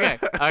 Okay.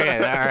 All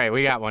right,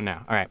 we got one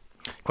now. All right.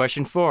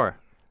 Question 4.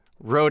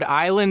 Rhode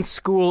Island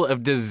School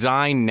of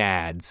Design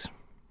NADS.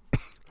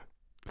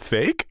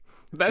 Fake?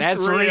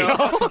 That's real.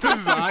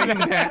 Design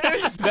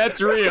NADS? That's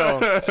real.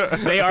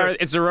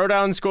 It's the Rhode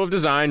Island School of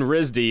Design,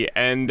 RISD,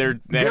 and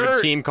they have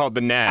a team called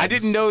the NADS. I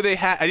didn't know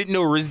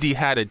RISD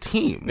had a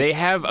team. They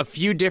have a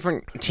few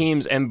different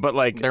teams, but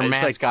their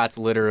mascots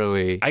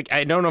literally.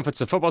 I don't know if it's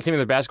the football team or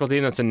the basketball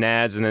team. That's the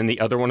NADS, and then the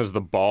other one is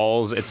the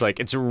Balls.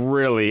 It's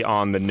really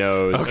on the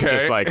nose. Okay. It's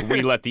just like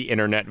we let the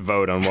internet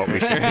vote on what we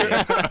should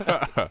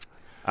do.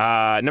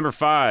 Number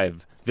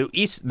 5, the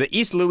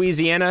East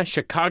Louisiana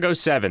Chicago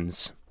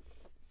Sevens.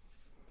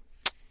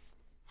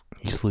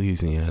 East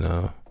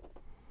Louisiana,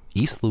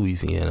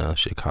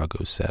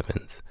 Chicago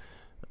Sevens.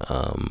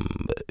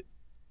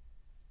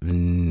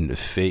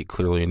 Fake,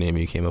 clearly a name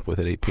you came up with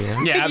at 8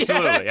 p.m. Yeah,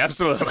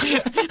 absolutely.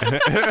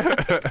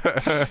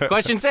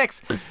 Question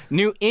 6.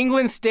 New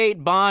England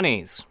State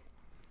Bonnies.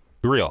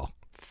 Real.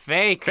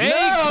 Fake.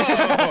 No!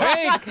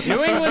 Fake.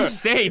 New England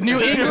State. New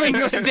England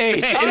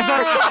State is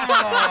our...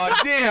 Oh,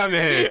 damn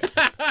it.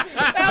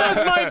 That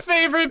was my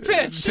favorite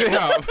pitch.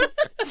 Damn.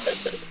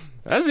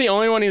 That's the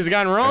only one he's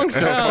gotten wrong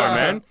so far,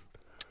 man.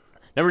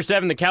 Number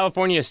 7, the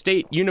California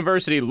State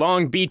University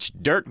Long Beach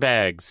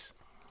Dirtbags.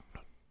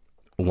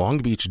 Long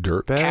Beach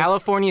Dirtbags?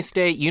 California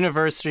State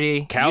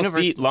University.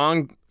 State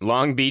Long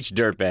Beach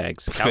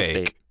Dirtbags. Cal Fake.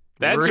 State.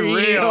 That's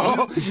Real.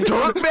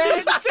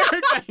 Dirtbags?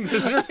 Dirtbags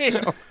is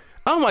real.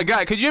 Oh my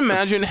God! Could you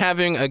imagine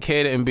having a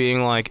kid and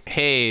being like,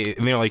 "Hey,"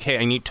 and they're like, "Hey,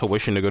 I need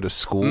tuition to go to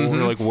school." And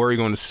they're like, "Where are you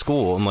going to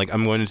school?" And like,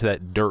 "I'm going to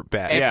that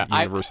dirtbag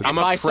university." I'm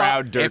a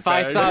proud dirtbag. If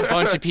I saw a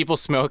bunch of people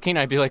smoking,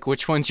 I'd be like,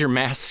 "Which one's your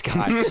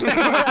mascot?"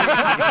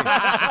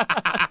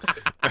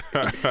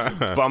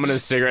 Bumming a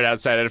cigarette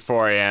outside at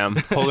 4 a.m.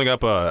 Holding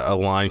up a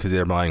line because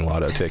they're buying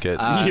lotto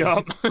tickets.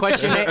 Yup.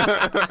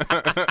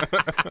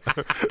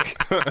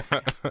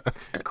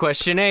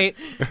 Question 8.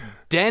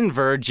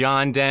 Denver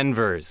John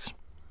Denvers.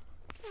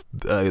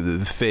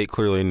 The fake,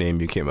 clearly a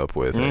name you came up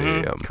with.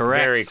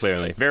 Correct.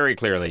 Very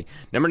clearly.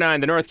 Number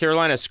 9, the North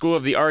Carolina School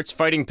of the Arts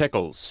Fighting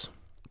Pickles.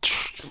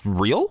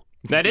 Real?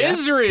 That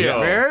is real. Yeah.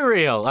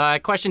 Very real.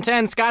 Question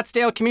 10,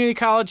 Scottsdale Community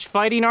College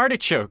Fighting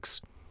Artichokes.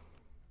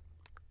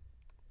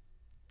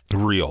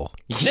 Real.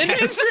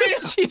 It is real.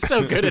 He's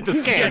so good at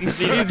this game. He's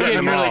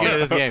getting really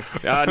good at this game.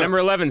 Number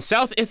 11,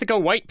 South Ithaca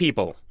White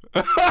People.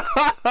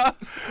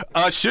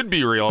 Should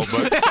be real,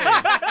 but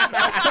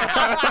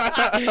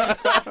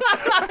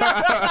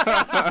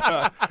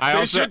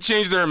they should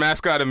change their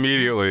mascot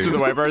immediately to the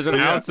white person.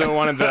 I also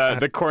wanted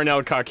the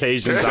Cornell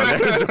Caucasians on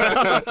there as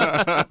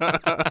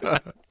well.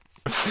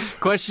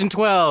 Question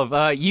 12,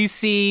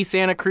 UC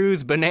Santa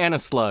Cruz Banana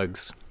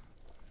Slugs.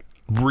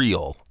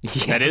 Real.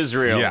 Yes. That is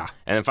real. Yeah.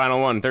 And the final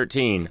one,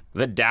 13,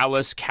 the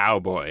Dallas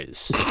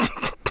Cowboys.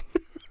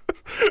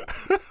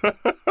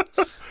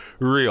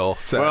 Real.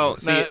 So. Well,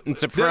 see,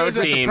 it's a pro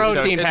It's team. a pro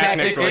so team.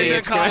 technically,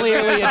 It's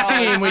clearly a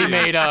team we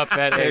made up.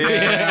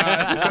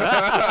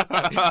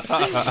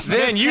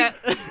 Man,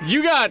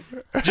 you got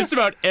just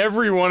about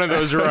every one of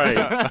those right.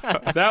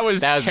 That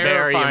was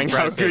terrifying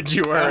how good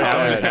you were.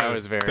 That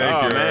was very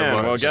Thank you man. very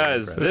much. Well,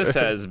 guys, this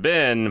has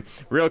been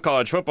Real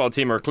College Football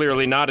Team, or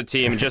clearly not a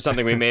team, just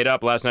something we made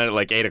up last night at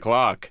like 8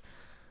 o'clock.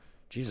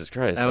 Jesus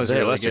Christ. That was Isaiah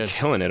really Lester good.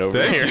 killing it over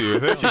Thank here. you.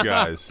 Thank you,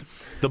 guys.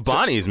 The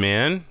Bonnies,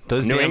 man.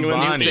 Those New damn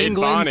England Bonnies. State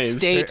England Bonnies.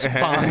 State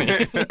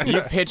Bonnie. He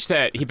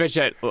pitched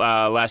that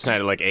last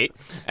night at like 8,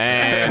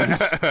 and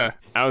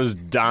I was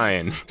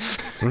dying.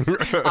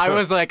 I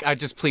was like, I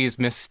just please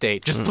miss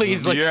state. Just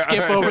please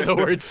skip over the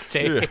word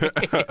state.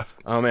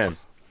 Oh man.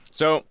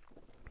 So,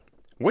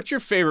 what's your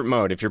favorite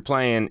mode if you're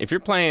playing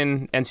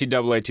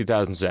NCAA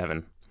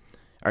 2007?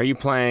 Are you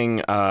playing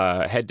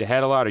head to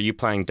head a lot? Are you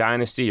playing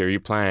Dynasty? Are you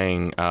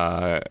playing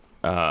what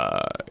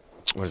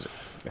is it?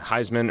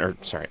 Heisman, or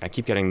sorry, I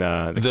keep getting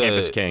the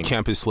Campus King.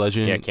 Campus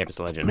Legend. Yeah, Campus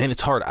Legend. Man,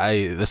 it's hard.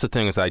 That's the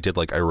thing is I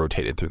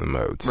rotated through the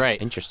modes.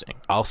 Right. Interesting.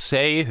 I'll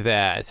say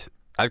that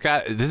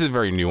this is a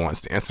very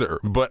nuanced answer,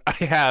 but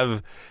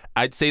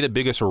I'd say the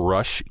biggest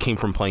rush came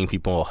from playing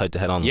people head to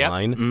head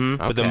online.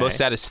 Mm-hmm. But the most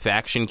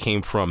satisfaction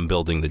came from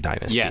building the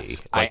dynasty.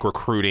 Yes.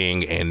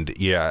 Recruiting and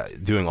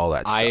doing all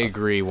that stuff. I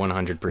agree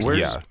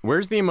 100%.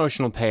 Where's the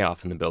emotional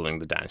payoff in the building of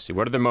the dynasty?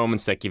 What are the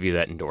moments that give you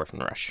that endorphin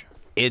rush?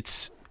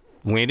 It's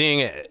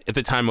landing, at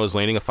the time I was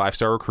landing a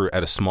 5-star recruit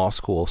at a small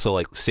school. So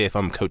like, say if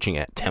I'm coaching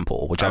at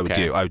Temple, which I would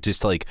do, I would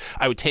just I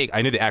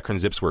knew the Akron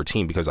Zips were a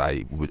team because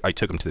I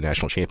took them to the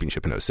national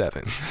championship in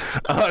 07.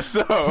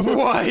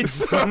 What?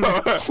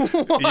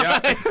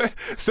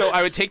 So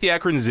I would take the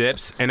Akron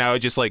Zips and I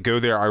would just like go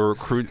there. I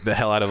recruit the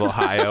hell out of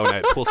Ohio and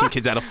I pull some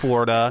kids out of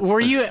Florida.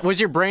 Was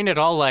your brain at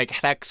all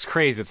like, that's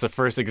crazy, it's the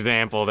first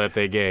example that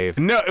they gave?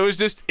 No, it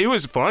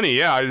was funny.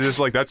 Yeah, I was just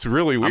like, that's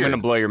really weird. I'm going to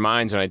blow your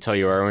minds when I tell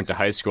you where I went to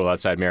high school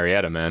outside Marietta,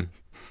 man.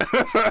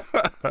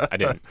 I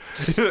didn't.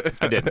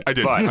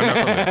 But, I'm not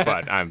from there.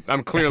 But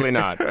I'm clearly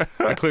not.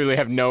 I clearly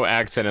have no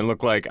accent and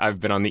look like I've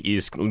been on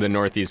the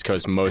northeast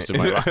coast most of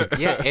my life.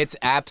 Yeah, it's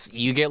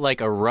you get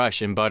like a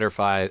rush and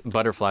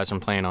butterflies from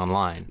playing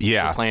online.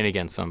 Yeah, You're playing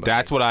against somebody.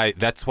 That's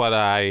what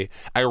I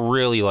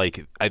really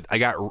like. I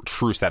got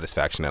true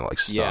satisfaction at like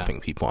stopping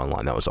people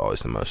online. That was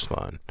always the most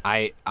fun.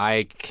 I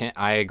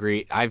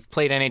agree. I've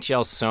played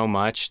NHL so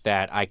much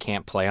that I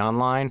can't play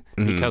online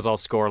because I'll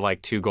score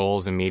like 2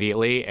 goals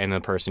immediately and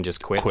the person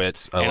just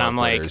quits. And I'm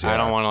like, I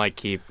don't want to like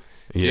keep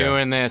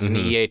doing this, and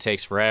EA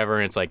takes forever,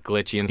 and it's like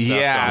glitchy and stuff.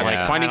 Yeah, so I'm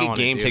like, finding a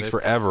game takes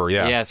forever.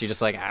 Yeah, so you're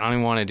just like, I don't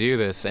even want to do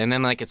this. And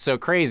then like it's so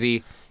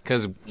crazy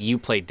because you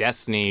play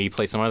Destiny, you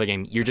play some other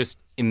game, you're just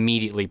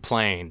immediately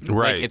playing.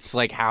 Right. Like, it's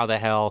like, how the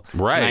hell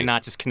can I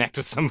not just connect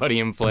with somebody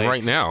and play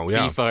right now,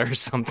 FIFA or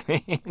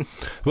something?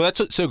 Well, that's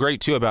what's so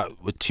great too about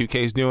what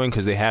 2K is doing,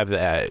 because they have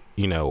that,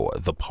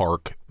 the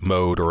park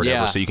mode or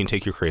whatever, so you can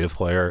take your creative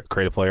player,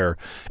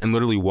 and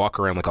literally walk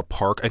around like a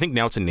park. I think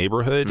now it's a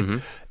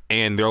neighborhood.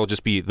 And there'll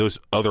just be those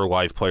other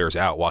live players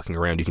out walking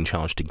around. You can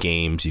challenge to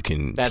games. You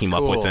can team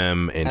up with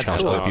them and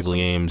challenge other people to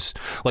games.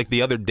 Like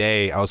the other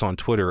day, I was on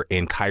Twitter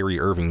and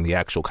Kyrie Irving, the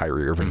actual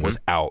Kyrie Irving, was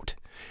out.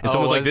 And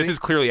someone was like, this is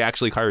clearly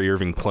actually Kyrie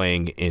Irving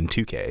playing in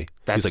 2K.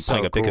 He's like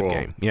playing a pickup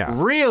game. Yeah.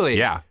 Really?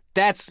 Yeah.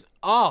 That's so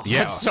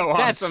awesome.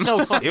 That's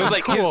so fucking It was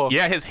like cool.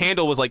 his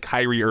handle was like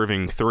Kyrie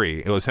Irving 3.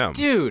 It was him.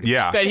 Dude.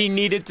 Yeah. That he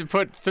needed to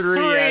put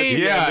 3.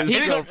 Yeah.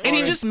 And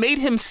he just made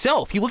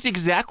himself. He looked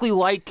exactly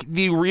like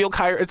the real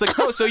Kyrie. It's like,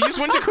 so you just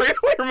went to creative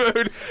player mode.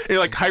 And you're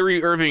like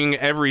Kyrie Irving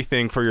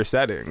everything for your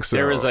settings. So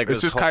there was like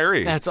it's just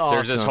Kyrie. That's awesome.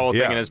 There's this whole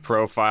thing in his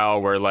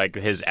profile where like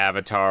his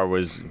avatar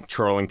was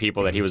trolling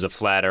people that he was a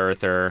flat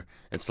earther.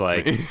 It's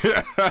like it's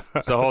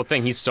the whole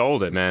thing. He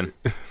sold it, man.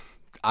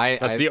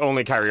 That's the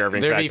only Kyrie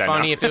Irving fact I know.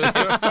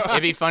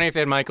 It'd be funny if they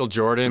had Michael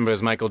Jordan, but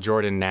it's Michael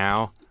Jordan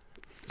now.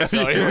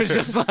 So it was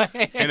just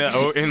like in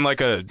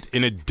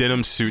a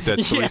denim suit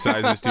that's 3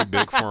 sizes too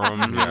big for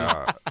him.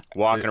 Yeah,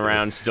 walking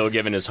around still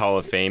giving his Hall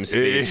of Fame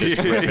speech,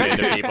 just ripping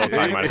into people,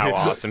 talking about how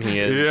awesome he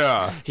is.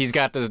 Yeah, he's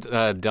got this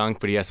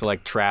dunk, but he has to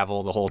like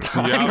travel the whole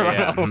time.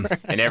 Yeah.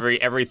 And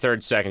every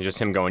third second, just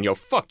him going, "Yo,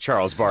 fuck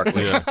Charles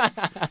Barkley." Yeah.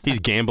 He's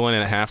gambling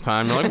at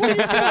halftime. You're like, what are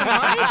you doing,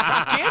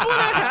 Mike? Gambling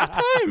at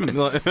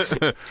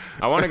halftime?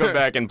 I want to go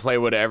back and play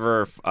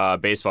whatever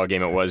baseball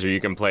game it was where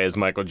you can play as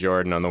Michael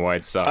Jordan on the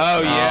White Sox.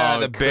 Oh yeah,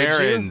 the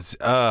Barons.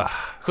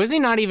 Was he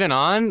not even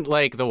on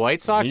like the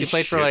White Sox? He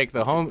played for like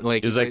the home,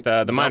 like it was like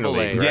the minor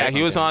league. Right? Yeah,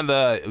 he was on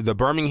the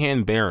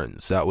Birmingham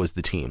Barons. That was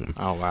the team.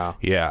 Oh wow.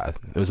 Yeah,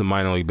 it was a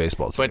minor league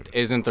baseball team. But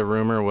isn't the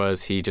rumor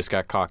was he just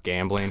got caught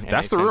gambling?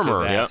 That's the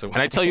rumor. Yep. And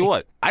I tell you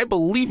what, I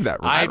believe that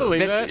rumor. I believe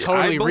that's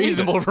totally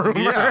reasonable rumor.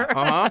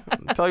 Yeah.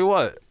 Tell you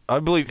what. I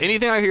believe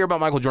anything I hear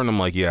about Michael Jordan. I'm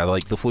like, yeah,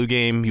 like the flu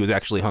game, he was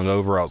actually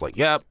hungover. I was like,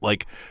 yep,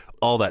 like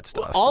all that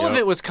stuff. All of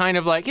it was kind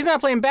of like, he's not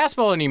playing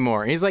basketball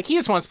anymore. He's like, he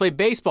just wants to play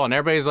baseball. And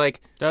everybody's like,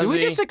 do we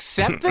just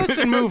accept this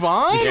and move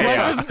on?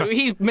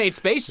 He made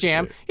Space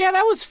Jam. Yeah,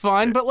 that was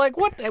fun, but like,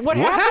 what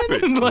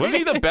happened? Like, was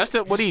he the best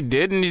at what he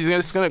did and he's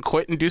just going to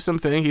quit and do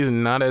something he's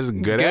not as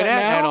good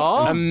at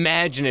all?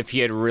 Imagine if he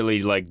had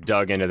really like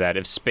dug into that,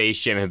 if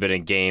Space Jam had been a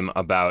game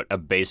about a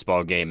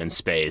baseball game in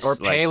space. Or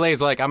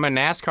Pele's like, I'm a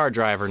NASCAR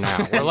driver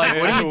now. We're like,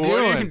 what are you doing?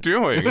 What are you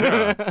doing?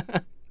 Yeah.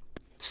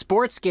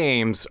 Sports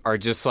games are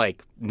just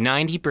like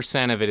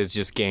 90% of it is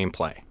just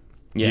gameplay.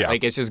 Yeah.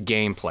 Like it's just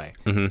gameplay.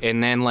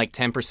 And then like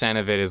 10%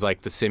 of it is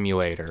like the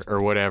simulator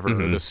or whatever,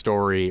 or the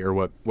story or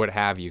what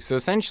have you. So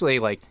essentially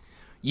like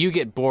you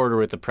get bored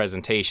with the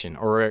presentation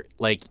or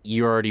like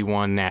you already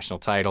won national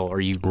title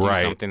or you do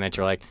something that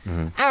you're like,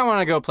 I want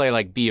to go play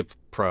like be a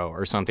pro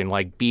or something,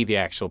 like be the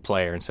actual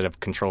player instead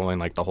of controlling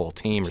like the whole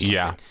team or something.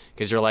 Yeah.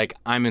 Because you're like,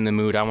 I'm in the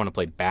mood, I want to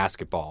play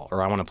basketball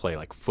or I want to play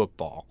like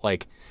football.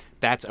 Like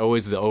that's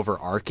always the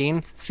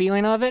overarching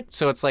feeling of it.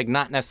 So it's like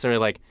not necessarily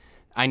like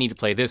I need to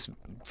play this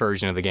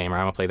version of the game or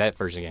I want to play that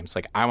version of the game. It's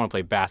like I want to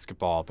play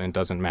basketball, but it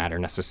doesn't matter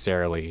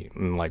necessarily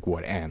in like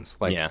what ends.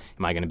 Like, am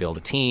I going to build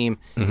a team?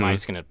 Am I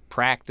just going to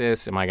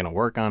practice? Am I going to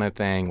work on a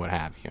thing? What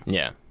have you?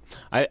 Yeah.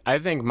 I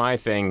think my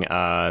thing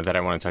that I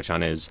want to touch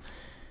on is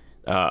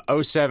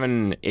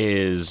 07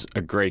 is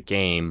a great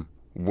game.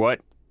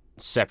 What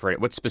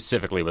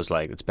specifically was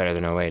like, it's better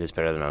than 08, it's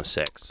better than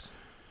 06?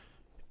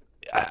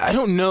 I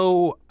don't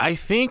know. I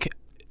think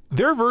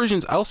their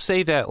versions, I'll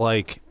say that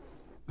like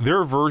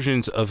their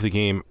versions of the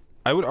game,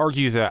 I would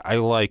argue that I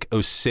like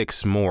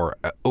 06 more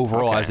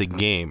overall as a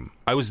game.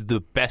 I was the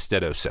best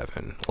at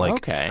 07.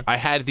 Like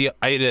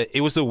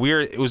it was a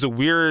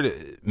weird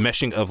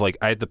meshing of like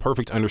I had the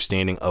perfect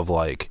understanding of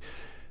like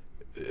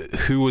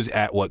who was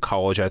at what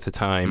college at the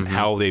time,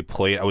 how they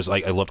played. I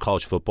loved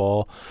college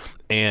football.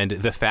 And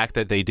the fact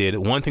that they did,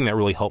 one thing that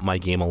really helped my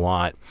game a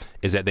lot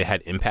is that they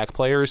had impact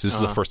players. This is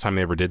the first time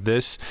they ever did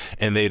this.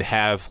 And they'd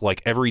have, like,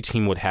 every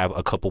team would have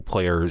a couple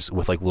players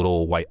with, like,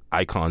 little white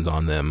icons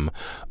on them.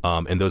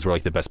 And those were,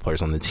 like, the best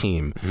players on the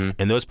team.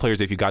 And those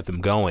players, if you got them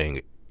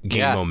going,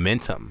 gain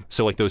momentum.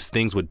 So like those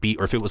things would beat,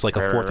 or if it was like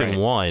a fourth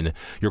and one,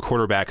 your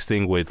quarterback's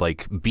thing would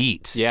like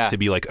beat to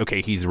be like,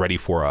 okay, he's ready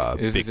for a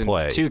big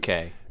play.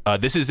 2K.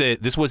 This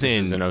was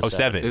in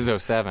 07. This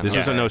is 07. This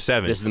was in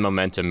 07. This is the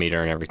momentum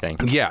meter and everything.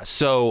 Yeah.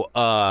 So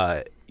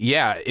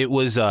it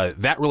was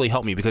that really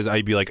helped me because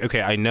I'd be like,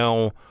 okay, I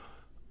know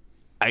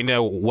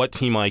what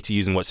team I like to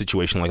use in what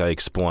situation, like I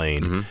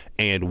explained,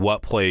 and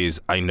what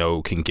plays I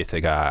know can get the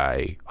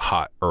guy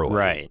hot early.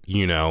 Right.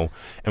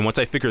 And once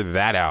I figured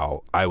that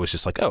out, I was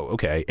just like, oh,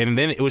 okay. And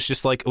then it was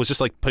just like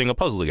putting a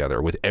puzzle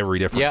together with every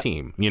different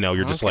team.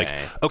 You're just like,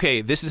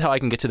 okay, this is how I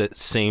can get to the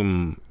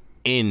same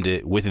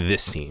end with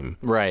this team.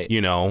 Right.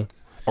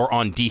 Or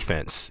on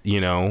defense,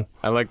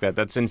 I like that.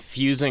 That's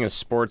infusing a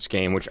sports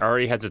game, which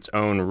already has its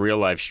own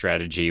real-life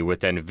strategy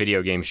with then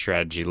video game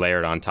strategy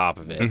layered on top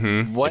of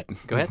it. What?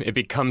 Go ahead. It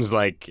becomes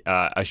like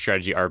a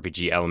strategy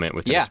RPG element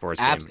within a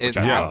sports game, which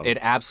I love. It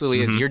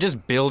absolutely is. You're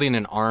just building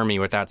an army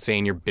without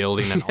saying you're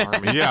building an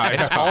army.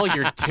 It's all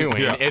you're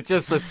doing. Yeah. It's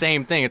just the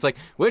same thing. It's like,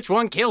 which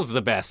one kills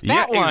the best?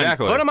 That one.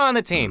 Exactly. Put him on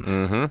the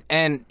team.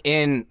 And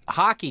in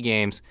hockey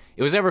games,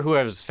 it was ever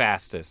whoever's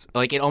fastest.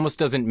 Like, it almost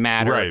doesn't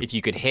matter if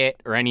you could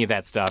hit or any of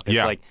that stuff.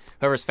 It's like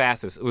whoever's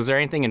fastest. Was there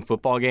anything in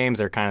football games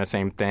that are kind of the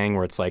same thing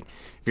where it's like,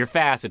 if you're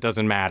fast, it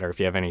doesn't matter if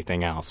you have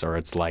anything else, or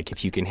it's like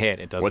if you can hit,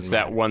 it doesn't What's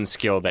matter. That one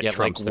skill that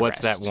trumps the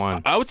what's rest? That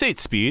one? I would say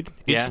it's speed.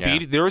 It's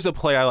speed. There was a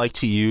play I like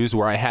to use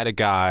where I had a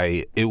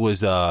guy, it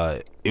was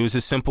a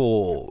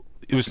simple...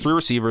 It was 3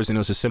 receivers, and it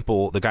was a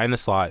simple... The guy in the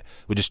slot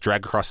would just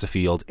drag across the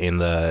field,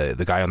 and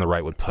the guy on the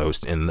right would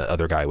post, and the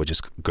other guy would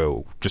just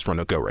run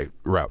a go right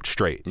route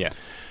straight. Yeah.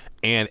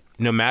 And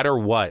no matter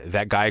what,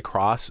 that guy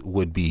across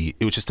would be...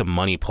 It was just a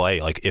money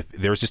play. Like, if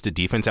there was just a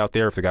defense out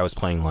there, if the guy was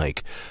playing,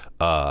 like,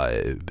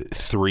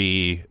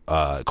 3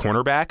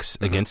 cornerbacks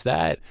against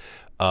that...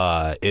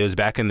 it was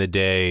back in the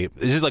day.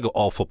 This is like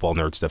all football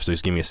nerd stuff, so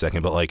just give me a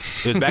second. But like,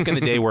 it was back in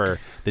the day where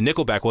the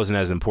nickelback wasn't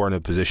as important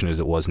a position as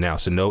it was now.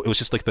 So it was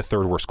just like the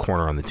third worst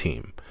corner on the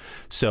team.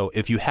 So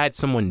if you had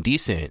someone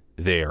decent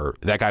there,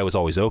 that guy was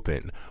always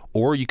open.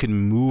 Or you can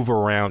move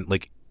around,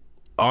 like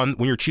when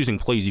you're choosing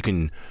plays, you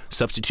can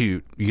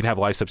substitute. You can have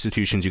live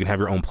substitutions. You can have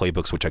your own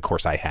playbooks, which of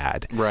course I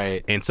had.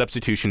 Right. And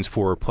substitutions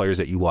for players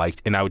that you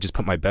liked. And I would just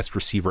put my best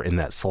receiver in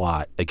that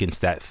slot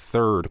against that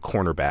third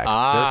cornerback,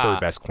 their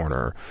third best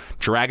corner,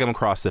 drag him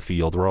across the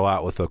field, roll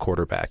out with a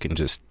quarterback, and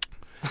just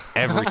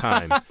every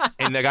time.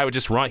 And that guy would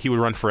just run. He would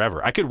run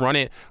forever. I could run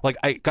it. Like,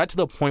 I got to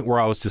the point where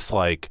I was just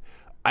like,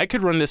 I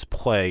could run this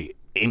play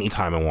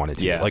anytime I wanted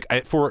to. Yeah.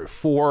 Like,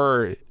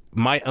 for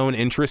my own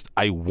interest,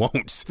 I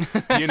won't,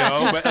 But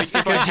like,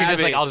 if you're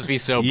just like, I'll just be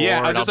so bored. Yeah,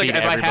 I was just like, if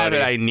everybody. I have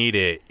it, I need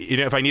it.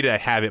 If I need it, I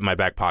have it in my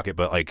back pocket.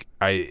 But like,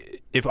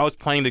 if I was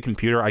playing the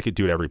computer, I could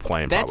do it every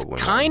play. That's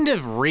probably kind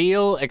of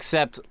real,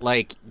 except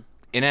like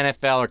in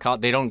NFL or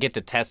college, they don't get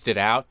to test it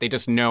out. They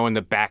just know in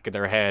the back of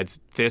their heads,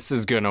 this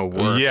is going to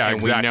work. Yeah, and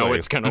exactly. we know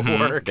it's going to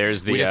work.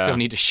 We just don't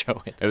need to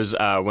show it. It was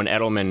when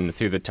Edelman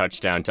threw the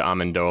touchdown to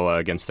Amendola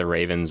against the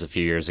Ravens a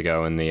few years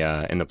ago in the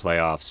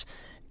playoffs.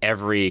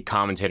 Every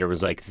commentator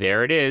was like,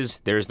 there it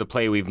is. There's the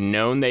play we've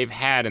known they've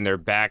had in their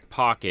back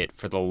pocket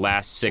for the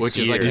last 6 years. Which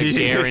is like a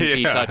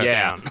guaranteed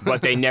touchdown. Yeah,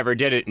 but they never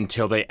did it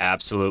until they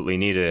absolutely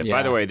needed it. Yeah.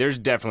 By the way, there's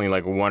definitely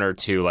like 1 or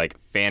 2 like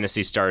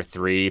Phantasy Star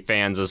 3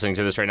 fans listening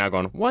to this right now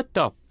going, what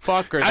the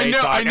fuck are they talking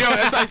about? I know.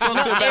 That's why I felt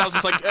so bad. I was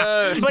just like,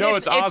 But no,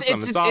 it's awesome.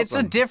 It's awesome. It's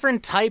a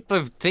different type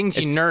of things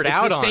you nerd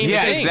out the on. same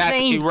Yeah, thing.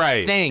 exactly. Same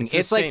right. thing.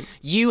 It's like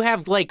you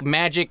have like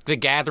Magic the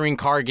Gathering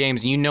card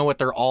games, and you know what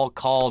they're all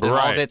called. And all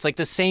Right. that. It's like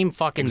the same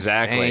fucking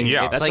thing.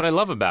 Yeah. That's like, what I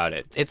love about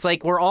it. It's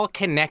like we're all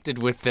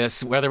connected with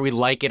this, whether we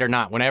like it or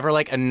not. Whenever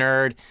like a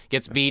nerd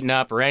gets beaten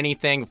up or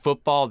anything,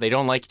 football, they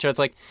don't like each other. It's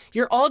like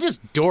you're all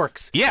just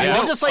dorks. Yeah, you're no.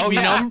 all just like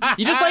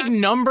you just like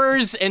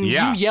numbers, and you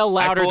Yeah. yell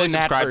louder I fully than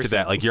that subscribe person. to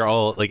that. Like, you're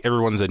all like,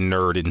 everyone's a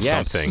nerd in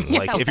Yes. something. Yeah,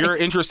 Like, if you're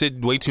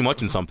interested way too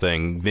much in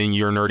something, then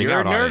you're nerding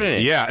You're out on nerding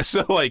it. Yeah.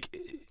 So like,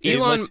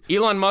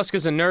 Elon Musk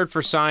is a nerd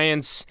for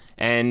science,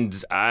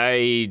 and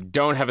I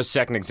don't have a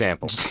second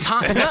example.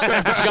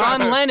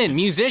 John Lennon,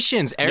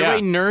 musicians,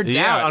 everybody nerds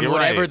Yeah, out on you're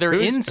whatever right. they're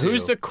into.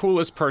 Who's the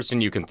coolest person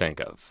you can think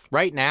of?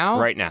 right now?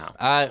 Right now.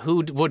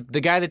 Who would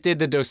the guy that did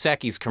the Dos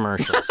Equis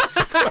commercials?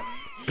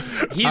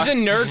 He's a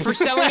nerd for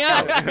selling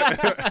out.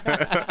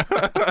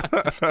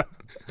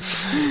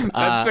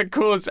 That's the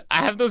coolest.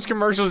 Have those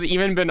commercials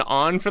even been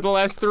on for the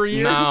last 3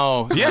 years?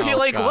 No. Yeah, no, he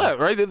like God. left,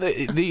 right?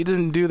 He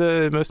doesn't do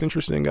the most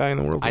interesting guy in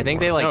the world. I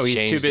think anymore. they like. No, he's too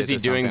changed it busy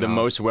to doing the something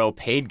else. most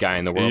well-paid guy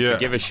in the world Yeah. to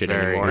give a shit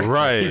Very anymore.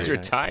 right. He's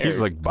retired.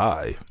 He's like,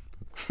 bye.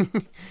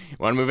 Want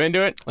to move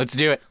into it? Let's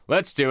do it.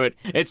 Let's do it.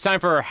 It's time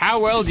for How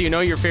Well Do You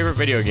Know Your Favorite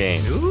Video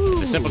Game?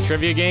 It's a simple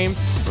trivia game.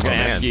 We're going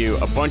to ask you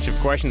a bunch of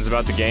questions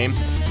about the game.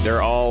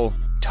 They're all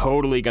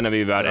totally going to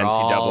be about They're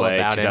all NCAA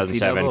about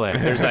 2007.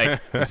 NCAA. There's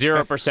like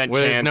 0%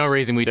 Well, there's chance. no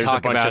reason we there's talk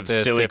a bunch about of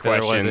this silly if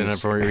there wasn't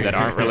questions a reason. that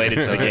aren't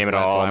related to the game at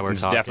That's all. why we're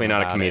It's talking definitely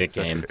not a about comedic it.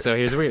 game. So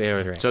here's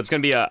the So it's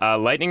going to be a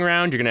lightning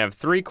round. You're going to have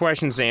 3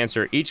 questions to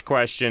answer each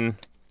question.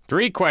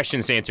 3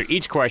 questions to answer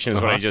each question is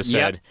what I just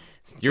said. Yep.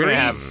 You're going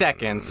to have 3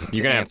 seconds.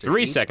 You're going to have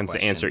 3 seconds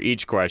to answer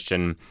each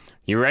question.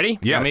 You ready?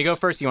 Yes. Want me to go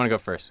first? You want to go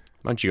first?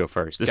 Why don't you go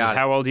first? This Got is it.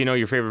 How Well Do You Know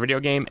Your Favorite Video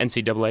Game?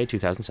 NCAA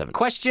 2007.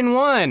 Question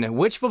 1.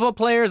 Which football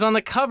player is on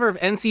the cover of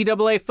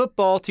NCAA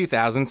Football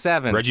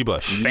 2007? Reggie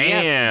Bush. Bam.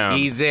 Yes,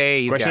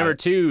 easy. Question number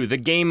 2. The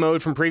game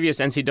mode from previous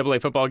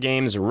NCAA football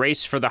games,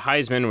 Race for the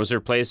Heisman, was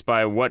replaced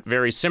by what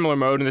very similar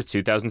mode in the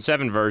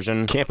 2007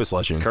 version? Campus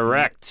legend.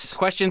 Correct.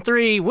 Question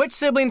 3. Which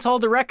siblings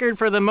hold the record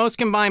for the most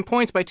combined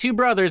points by two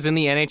brothers in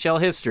the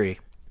NHL history?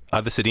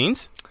 The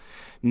Sedines?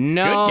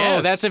 No, Good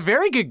guess. that's a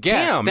very good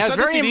guess. Damn, that is was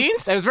that the very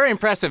Sedines? That was very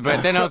impressive,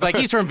 but then I was like,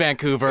 he's from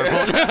Vancouver.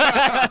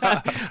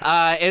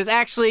 It is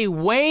actually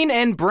Wayne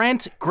and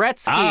Brent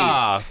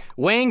Gretzky.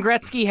 Wayne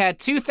Gretzky had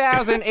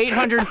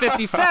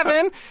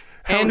 2,857,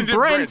 and did Brent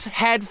Brent?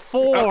 had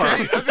 4.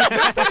 Okay, that's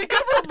pretty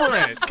good for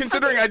Brent,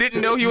 considering I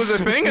didn't know he was a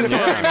thing until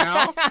right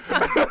now.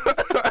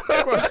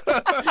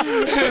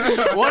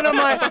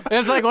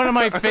 It's like one of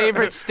my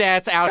favorite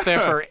stats out there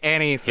for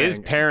anything. His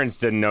parents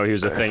didn't know he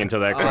was a thing until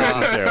that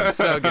question, too.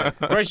 So good.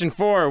 Question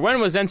 4. When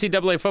was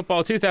NCAA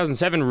Football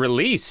 2007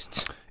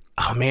 released?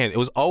 Oh, man, it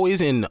was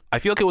always in, I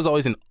feel like it was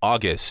always in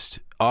August.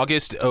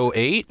 August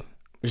 08? It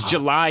was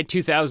July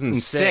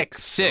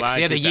 2006. Six. July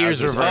Yeah, the years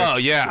 2006. Oh,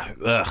 reversed.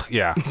 yeah.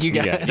 Yeah. You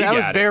got Yeah, it. you That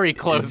was got it. very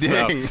close,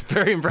 though. Dang.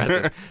 Very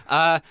impressive.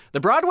 The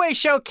Broadway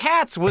show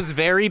Cats was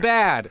very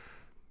bad.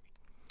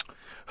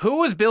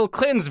 Who was Bill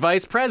Clinton's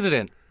vice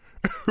president?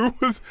 Who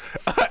was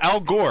Al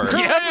Gore?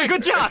 Yeah,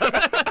 good job.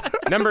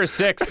 Number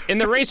 6. In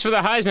the Race for the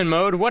Heisman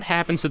mode, what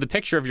happens to the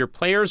picture of your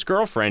player's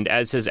girlfriend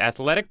as his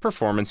athletic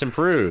performance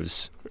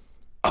improves?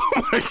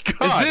 Oh, my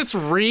God. Is this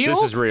real?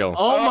 This is real.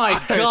 Oh,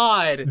 my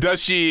God.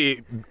 Does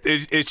she,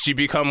 is she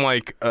become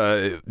like,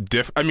 I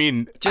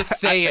mean. Just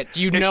say it.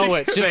 You know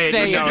it. Just say it.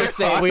 Just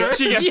say it.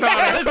 She gets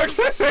on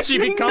it. She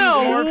becomes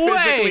No more way.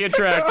 physically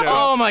attractive.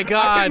 Oh, my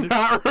God.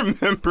 I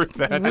remember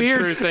that. That's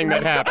weird. a true thing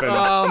that happens.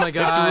 Oh, my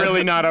God. It's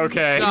really not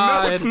okay.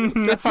 God. It's not.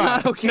 It's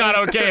not okay. Not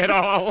okay at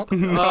all.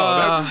 No,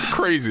 that's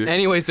crazy.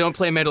 Anyways, don't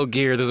play Metal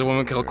Gear. There's a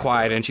woman called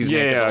Quiet, and she's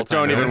naked all Yeah, the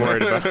time. don't even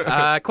worry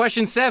about it.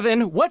 Question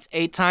 7. What's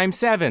 8 times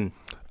 7?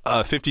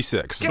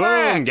 56.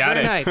 Boom, got Very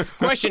it. nice.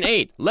 Question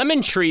 8.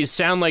 Lemon trees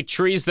sound like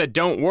trees that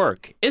don't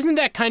work. Isn't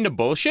that kind of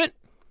bullshit?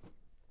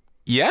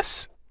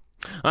 Yes?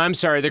 I'm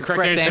sorry, the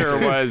correct answer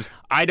was,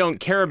 I don't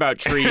care about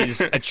trees.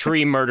 A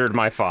tree murdered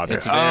my father.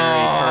 It's very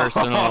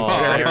personal.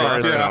 very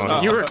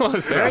personal. You were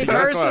close there. Very You were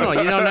personal.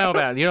 close. You don't know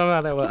about it. You don't know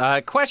about that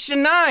one.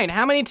 Question 9.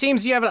 How many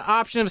teams do you have an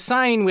option of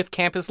signing with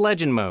Campus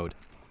Legend mode?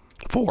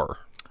 4.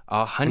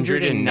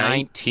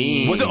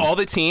 119. Was it all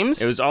the teams?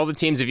 It was all the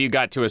teams if you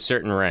got to a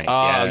certain rank.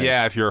 Oh,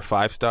 yeah, if you're a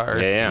 5-star.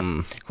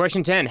 Yeah.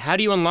 Question 10. How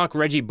do you unlock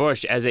Reggie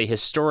Bush as a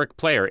historic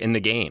player in the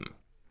game?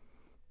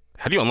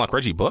 How do you unlock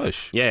Reggie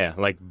Bush? Yeah,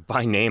 like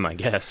by name, I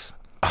guess.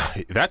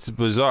 That's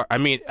bizarre. I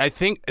mean, I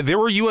think there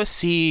were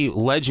USC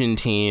legend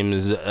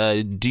teams.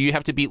 Do you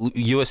have to beat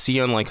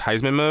USC on like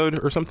Heisman mode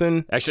or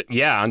something? Actually,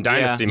 yeah, on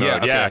Dynasty Yeah,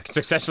 mode. yeah, Yeah, okay.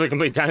 Successfully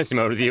complete Dynasty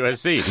mode with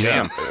USC.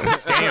 Damn.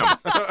 Damn.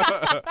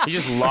 He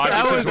just logics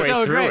That was his way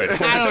so through great.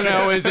 it. I don't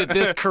know. Is it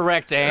this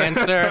correct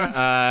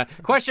answer?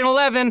 Question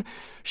 11.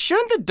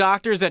 Shouldn't the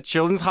doctors at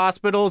children's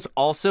hospitals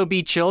also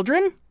be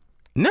children?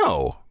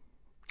 No.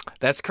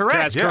 That's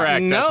correct. That's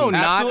correct. No,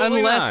 That's not absolutely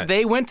unless not.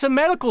 they went to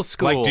medical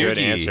school. Like Good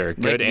Doogie. answer.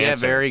 Good Yeah,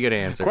 answer. very good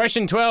answer.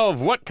 Question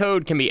 12. What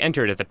code can be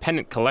entered at the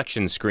pennant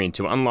collection screen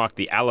to unlock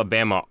the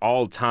Alabama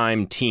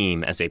all-time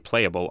team as a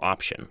playable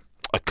option?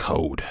 A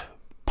code.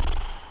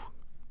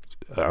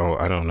 Oh,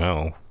 I don't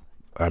know.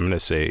 I'm going to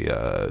say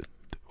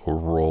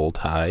roll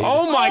tide.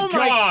 Oh my Oh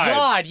my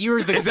God!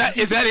 You're the. Is that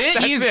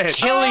it? He's That's it.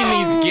 killing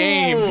these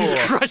games. He's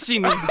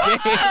crushing these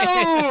games.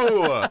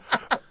 Oh!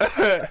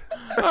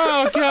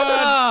 Oh,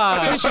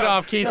 God. Finish it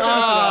off, Keith. Finish it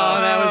off.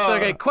 Oh, that was so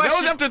good. That was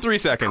Question, after 3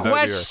 seconds.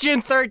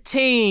 question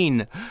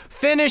 13.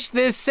 Finish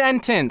this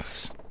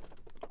sentence.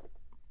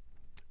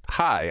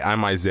 Hi,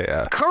 I'm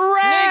Isaiah.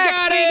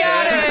 Correct. He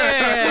got it.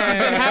 This This has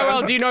been How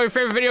Well Do You Know Your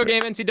Favorite Video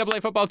Game,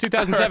 NCAA Football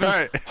 2007. All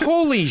right.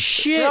 Holy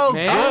shit, so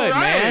man. good, All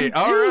right, man.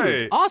 all Dude,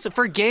 right. awesome.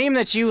 For a game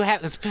that you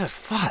have, it's been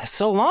that's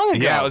so long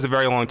ago. Yeah, it was a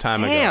very long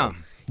time ago.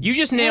 Damn. You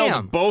just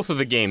nailed both of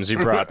the games we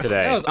brought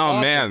today. That was Oh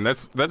awesome. man,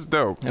 that's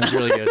dope. That was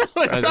really good.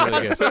 That was really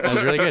good. That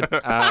was really good.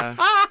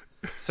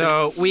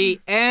 So we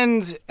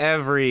end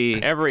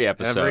every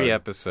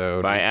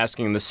episode by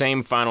asking the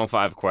same final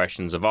 5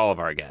 questions of all of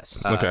our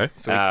guests. Okay.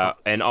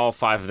 And all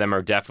 5 of them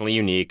are definitely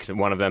unique.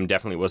 One of them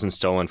definitely wasn't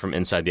stolen from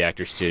inside the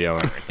actor's studio.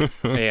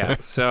 yeah.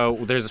 So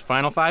there's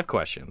final 5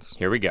 questions.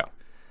 Here we go.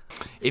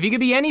 Uh-huh. If you could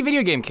be any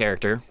video game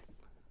character,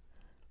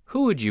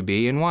 who would you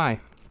be and why?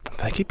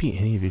 If I could be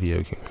any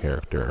video game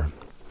character,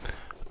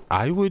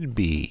 I would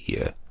be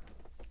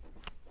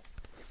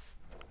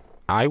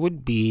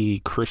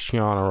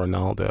Cristiano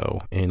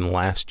Ronaldo in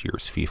last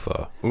year's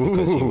FIFA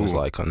because he was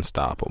like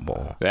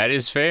unstoppable. That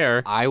is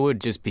fair. I would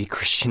just be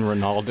Cristiano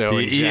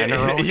Ronaldo in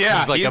general. Yeah,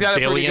 He's like he's a got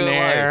a pretty good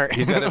billionaire. life.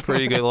 He's got a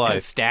pretty good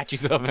life.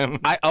 Statues of him.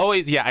 I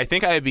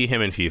think I would be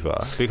him in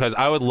FIFA because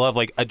I would love,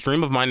 like, a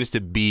dream of mine is to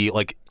be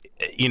like,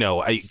 you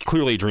know,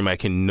 clearly a dream I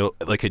could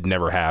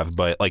never have,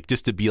 but like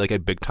just to be like a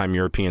big time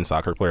European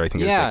soccer player, I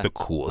think is like the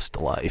coolest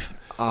life.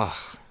 Oh,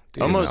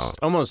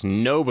 Almost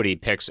nobody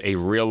picks a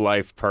real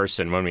life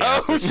person when we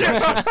ask this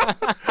question.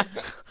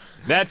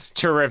 That's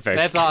terrific.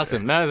 That's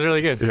awesome. That was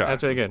really good. Yeah.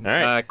 That's really good. All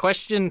right.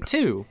 Question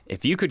 2.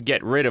 If you could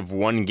get rid of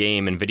one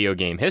game in video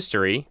game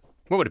history,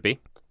 what would it be?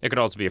 It could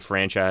also be a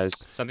franchise.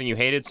 Something you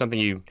hated, something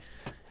you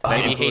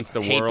influenced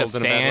the world the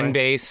in a bad fan way.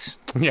 base.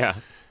 Yeah.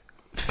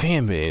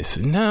 Fan base?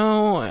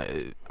 No,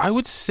 I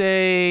would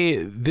say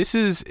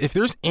if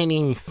there's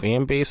any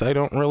fan base I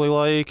don't really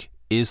like,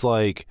 is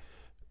like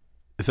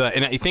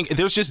and I think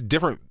there's just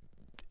different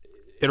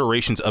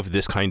iterations of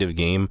this kind of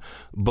game,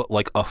 but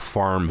like a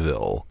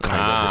Farmville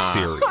kind of a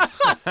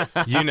series.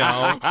 You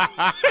know?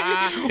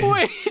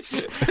 Wait,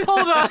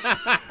 hold on.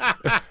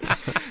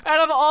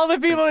 Out of all the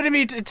people to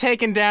be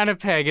taken down a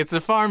peg, it's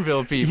the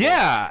Farmville people.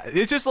 Yeah,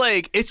 there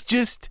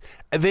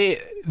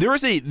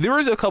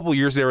was a couple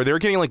years there where they were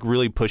getting like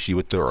really pushy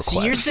with the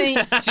requests. So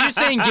you're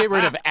saying get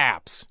rid of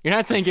apps. You're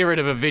not saying get rid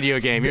of a video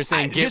game. You're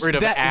saying get rid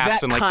of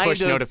apps and like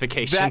push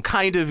notifications. That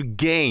kind of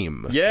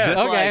game. Yeah.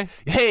 Just okay. Like,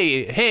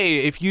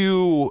 hey, if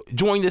you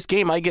join this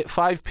game, I get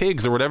 5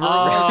 pigs or whatever.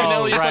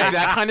 Oh, just right. like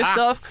that kind of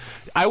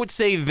stuff. I would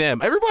say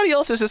them. Everybody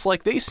else is just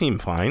like, they seem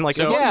fine. Like,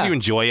 as long as you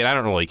enjoy it, I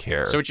don't really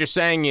care. So what you're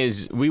saying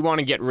is we want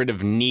to get rid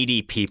of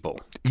needy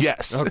people.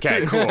 Yes.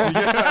 Okay, cool.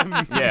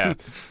 Yeah.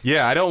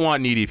 Yeah, I don't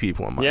want needy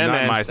people in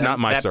not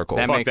my circle.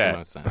 That Fuck makes the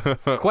most sense.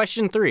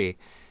 Question 3.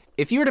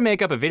 If you were to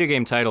make up a video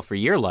game title for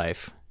your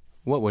life,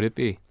 what would it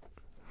be?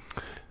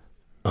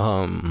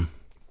 Oh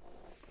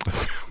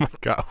my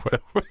God, what a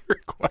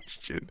weird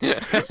question.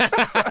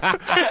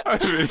 A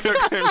video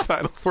game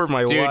title for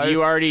my life. Dude,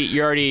 you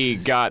already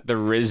got the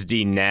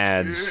RISD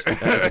Nads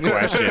as a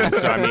question,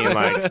 so I mean,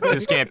 like,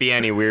 this can't be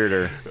any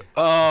weirder.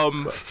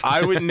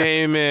 I would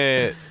name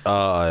it.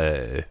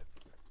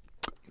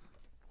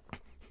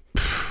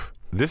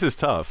 This is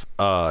tough.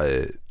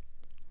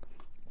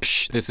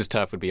 This is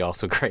tough would be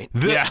also great.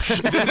 Yeah.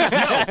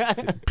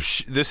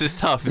 This is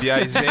tough. The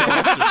Isaiah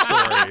Lister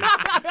story.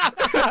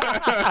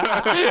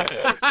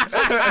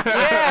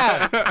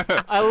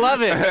 Yeah, I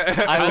love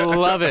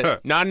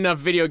it. Not enough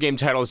video game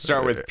titles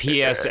start with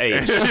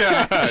PSH.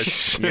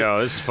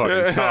 Yo, this is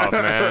fucking tough,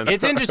 man.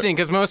 It's interesting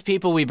because most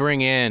people we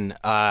bring in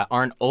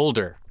aren't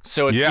older.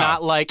 So it's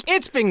not like,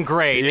 it's been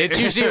great. It's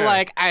usually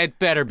like, it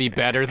better be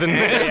better than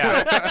this.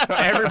 Yeah.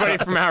 Everybody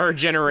from our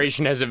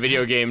generation has a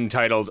video game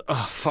titled,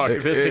 oh, fuck,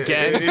 this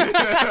again?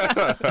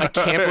 I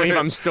can't believe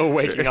I'm still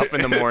waking up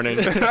in the morning.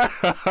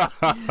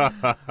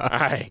 All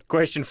right,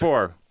 question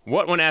 4.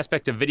 What one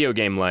aspect of video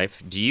game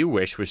life do you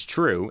wish was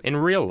true in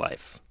real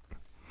life?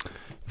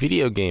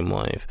 Video game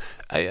life.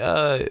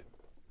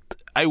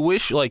 I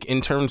wish, like, in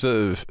terms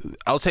of,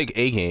 I'll take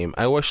a game.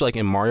 I wish, like,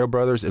 in Mario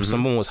Brothers, if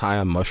someone was high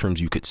on mushrooms,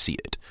 you could see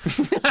it.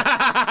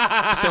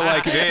 So,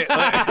 like, they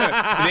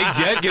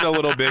get a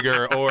little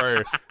bigger,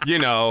 or, you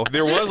know,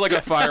 there was, like,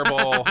 a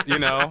fireball, you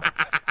know?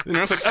 And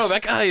I was like, oh,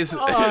 that guy is,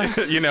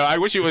 you know, I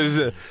wish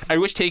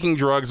taking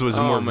drugs was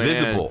more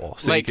visible.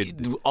 So like,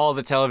 all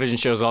the television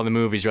shows, all the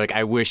movies, you're like,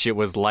 I wish it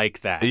was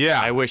like that.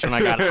 Yeah. I wish when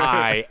I got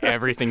high,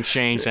 everything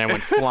changed and I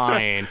went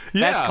flying.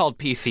 Yeah. That's called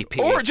PCP.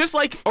 Or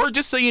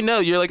just so you know,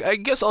 you're like, I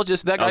guess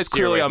that guy's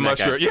clearly on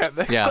mushrooms. Yeah,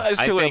 that guy's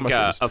clearly on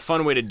mushrooms. A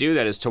fun way to do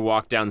that is to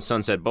walk down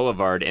Sunset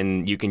Boulevard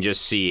and you can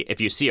just see,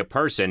 if you see a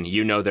person,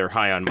 you know they're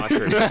high on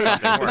mushrooms or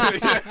something worse.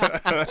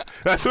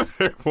 That's what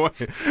they're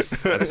wanting.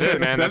 That's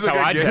it, man. That's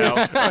how I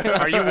tell.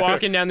 Are you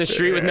walking down the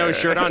street with no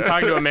shirt on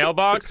talking to a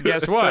mailbox?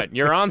 Guess what?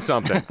 You're on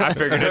something. I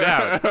figured it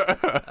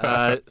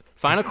out.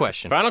 Final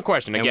question. Final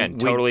question. Again,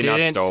 totally not stolen.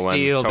 We didn't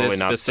steal totally this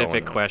not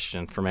specific stolen.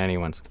 question from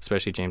anyone,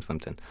 especially James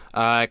Limpton.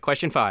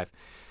 Question 5.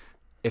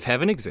 If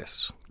heaven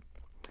exists,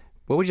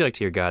 what would you like to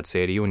hear God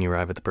say to you when you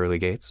arrive at the pearly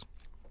gates?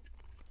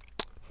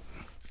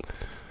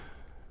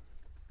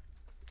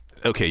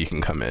 Okay, you can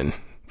come in.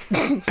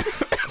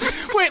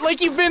 Wait,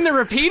 like you've been there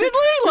repeatedly?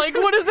 Like,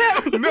 what is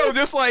that? No,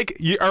 just like,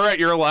 all right,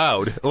 you're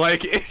allowed.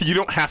 Like, you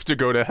don't have to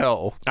go to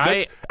hell.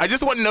 I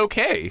just want an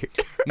okay.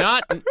 It's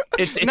Not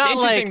interesting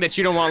like, that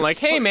you don't want, like,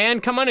 hey,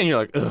 man, come on in. You're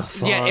like, ugh,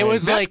 fine. Yeah, it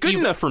was That's like good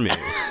enough for me.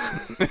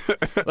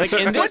 Like,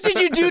 in this, what did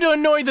you do to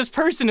annoy this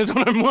person is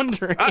what I'm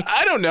wondering.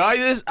 I don't know.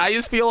 I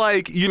just feel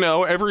like, you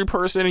know, every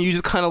person, you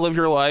just kind of live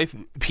your life.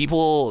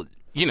 People,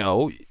 you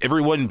know,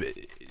 everyone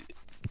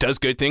does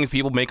good things.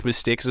 People make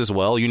mistakes as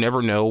well. You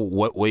never know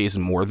what weighs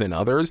more than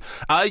others.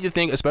 I like to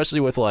think, especially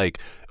with like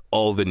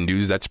all the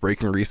news that's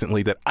breaking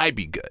recently, that I'd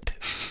be good.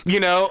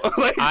 You know?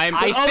 Like,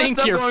 I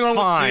think you're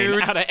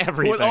fine out of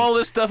everything. With all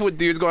this stuff with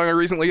dudes going on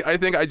recently, I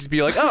think I'd just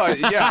be like, oh,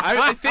 yeah,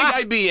 I think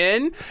I'd be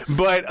in,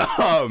 but,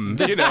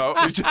 you know.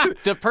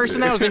 The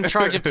person that was in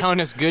charge of telling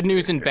us good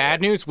news and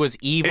bad news was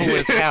evil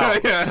as hell.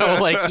 Yeah.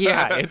 So, like,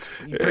 yeah, it's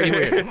pretty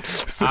weird.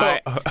 So,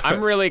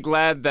 I'm really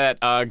glad that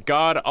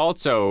God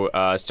also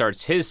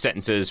starts his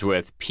sentences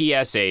with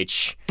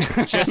PSH,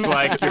 just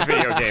like your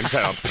video game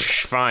title.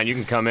 Fine, you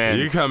can come in.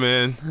 You come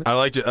in. I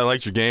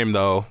liked your game,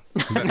 though.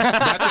 That's it.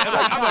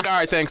 I'm like, all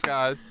right, thanks,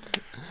 God.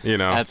 You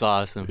know. That's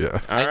awesome. Yeah.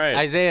 All right.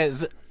 Isaiah,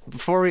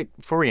 before we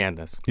end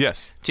this.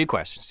 Yes. 2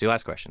 questions. 2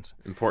 last questions.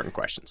 Important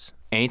questions.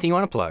 Anything you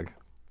want to plug?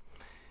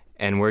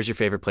 And where's your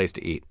favorite place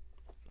to eat?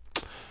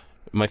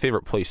 My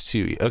favorite place to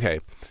eat. Okay.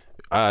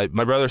 My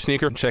Brother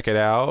Sneaker, check it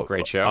out.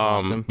 Great show.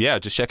 Awesome. Yeah,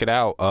 just check it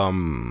out.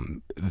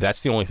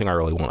 That's the only thing I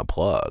really want to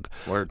plug.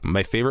 Word.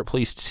 My favorite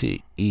place to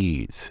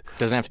eat.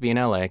 Doesn't have to be in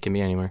LA. It can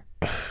be anywhere.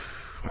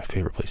 My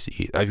favorite place to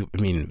eat. I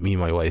mean, me and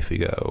my wife, we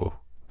go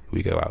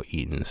out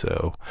eating.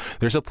 So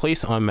there's a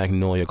place on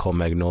Magnolia called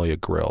Magnolia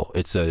Grill.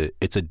 It's a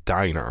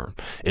diner.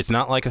 It's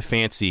not like a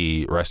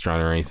fancy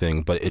restaurant or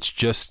anything, but it's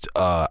just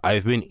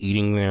I've been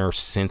eating there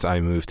since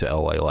I moved to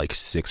LA like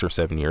 6 or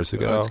 7 years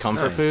ago. It's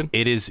comfort food.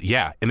 It is,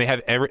 yeah, and they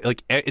have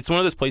it's one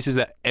of those places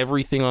that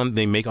everything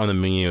they make on the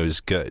menu is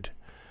good.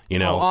 You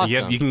know,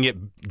 awesome. you can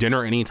get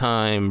dinner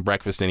anytime,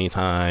 breakfast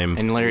anytime.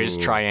 And literally just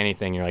try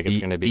anything. You're like, it's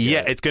going to be good.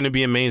 Yeah, it's going to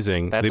be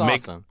amazing. That's they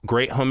awesome. make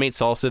great homemade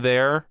salsa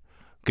there,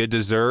 good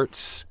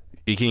desserts.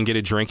 You can get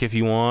a drink if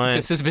you want.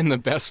 This has been the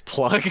best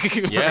plug.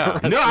 Yeah.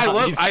 No, I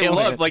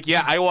love, it. like,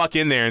 yeah, I walk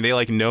in there and they,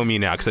 like, know me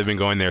now because I've been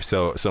going there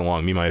so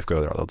long. Me and my wife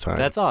go there all the time.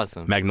 That's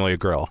awesome. Magnolia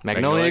Grill.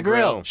 Magnolia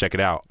Grill. Check it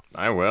out.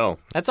 I will.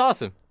 That's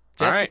awesome.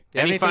 Jesse, All right.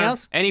 anything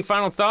else? Any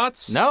final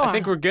thoughts? No. I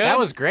think we're good. That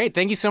was great.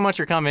 Thank you so much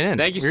for coming in.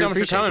 Thank you so much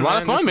for coming. A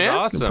lot of fun, This is man.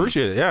 Awesome.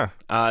 Appreciate it,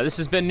 yeah. This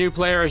has been New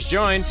Player Has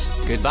Joined.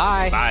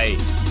 Goodbye. Bye.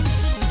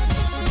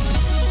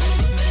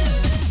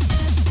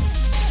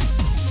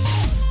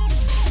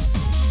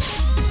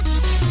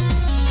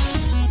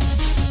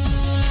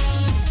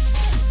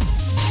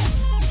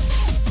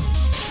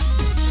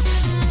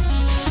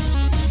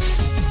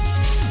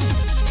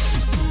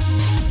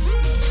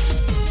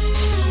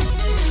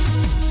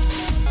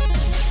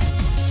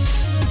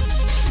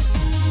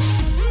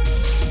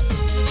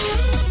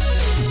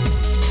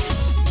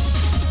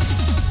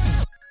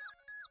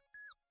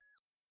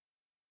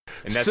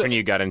 And that's when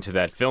you got into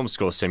that film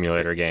school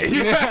simulator game.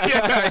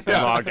 Yeah.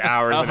 Logged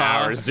hours and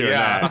hours doing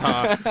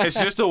that.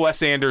 It's just a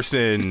Wes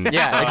Anderson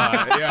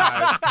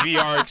Yeah.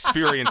 VR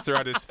experience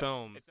throughout his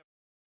films.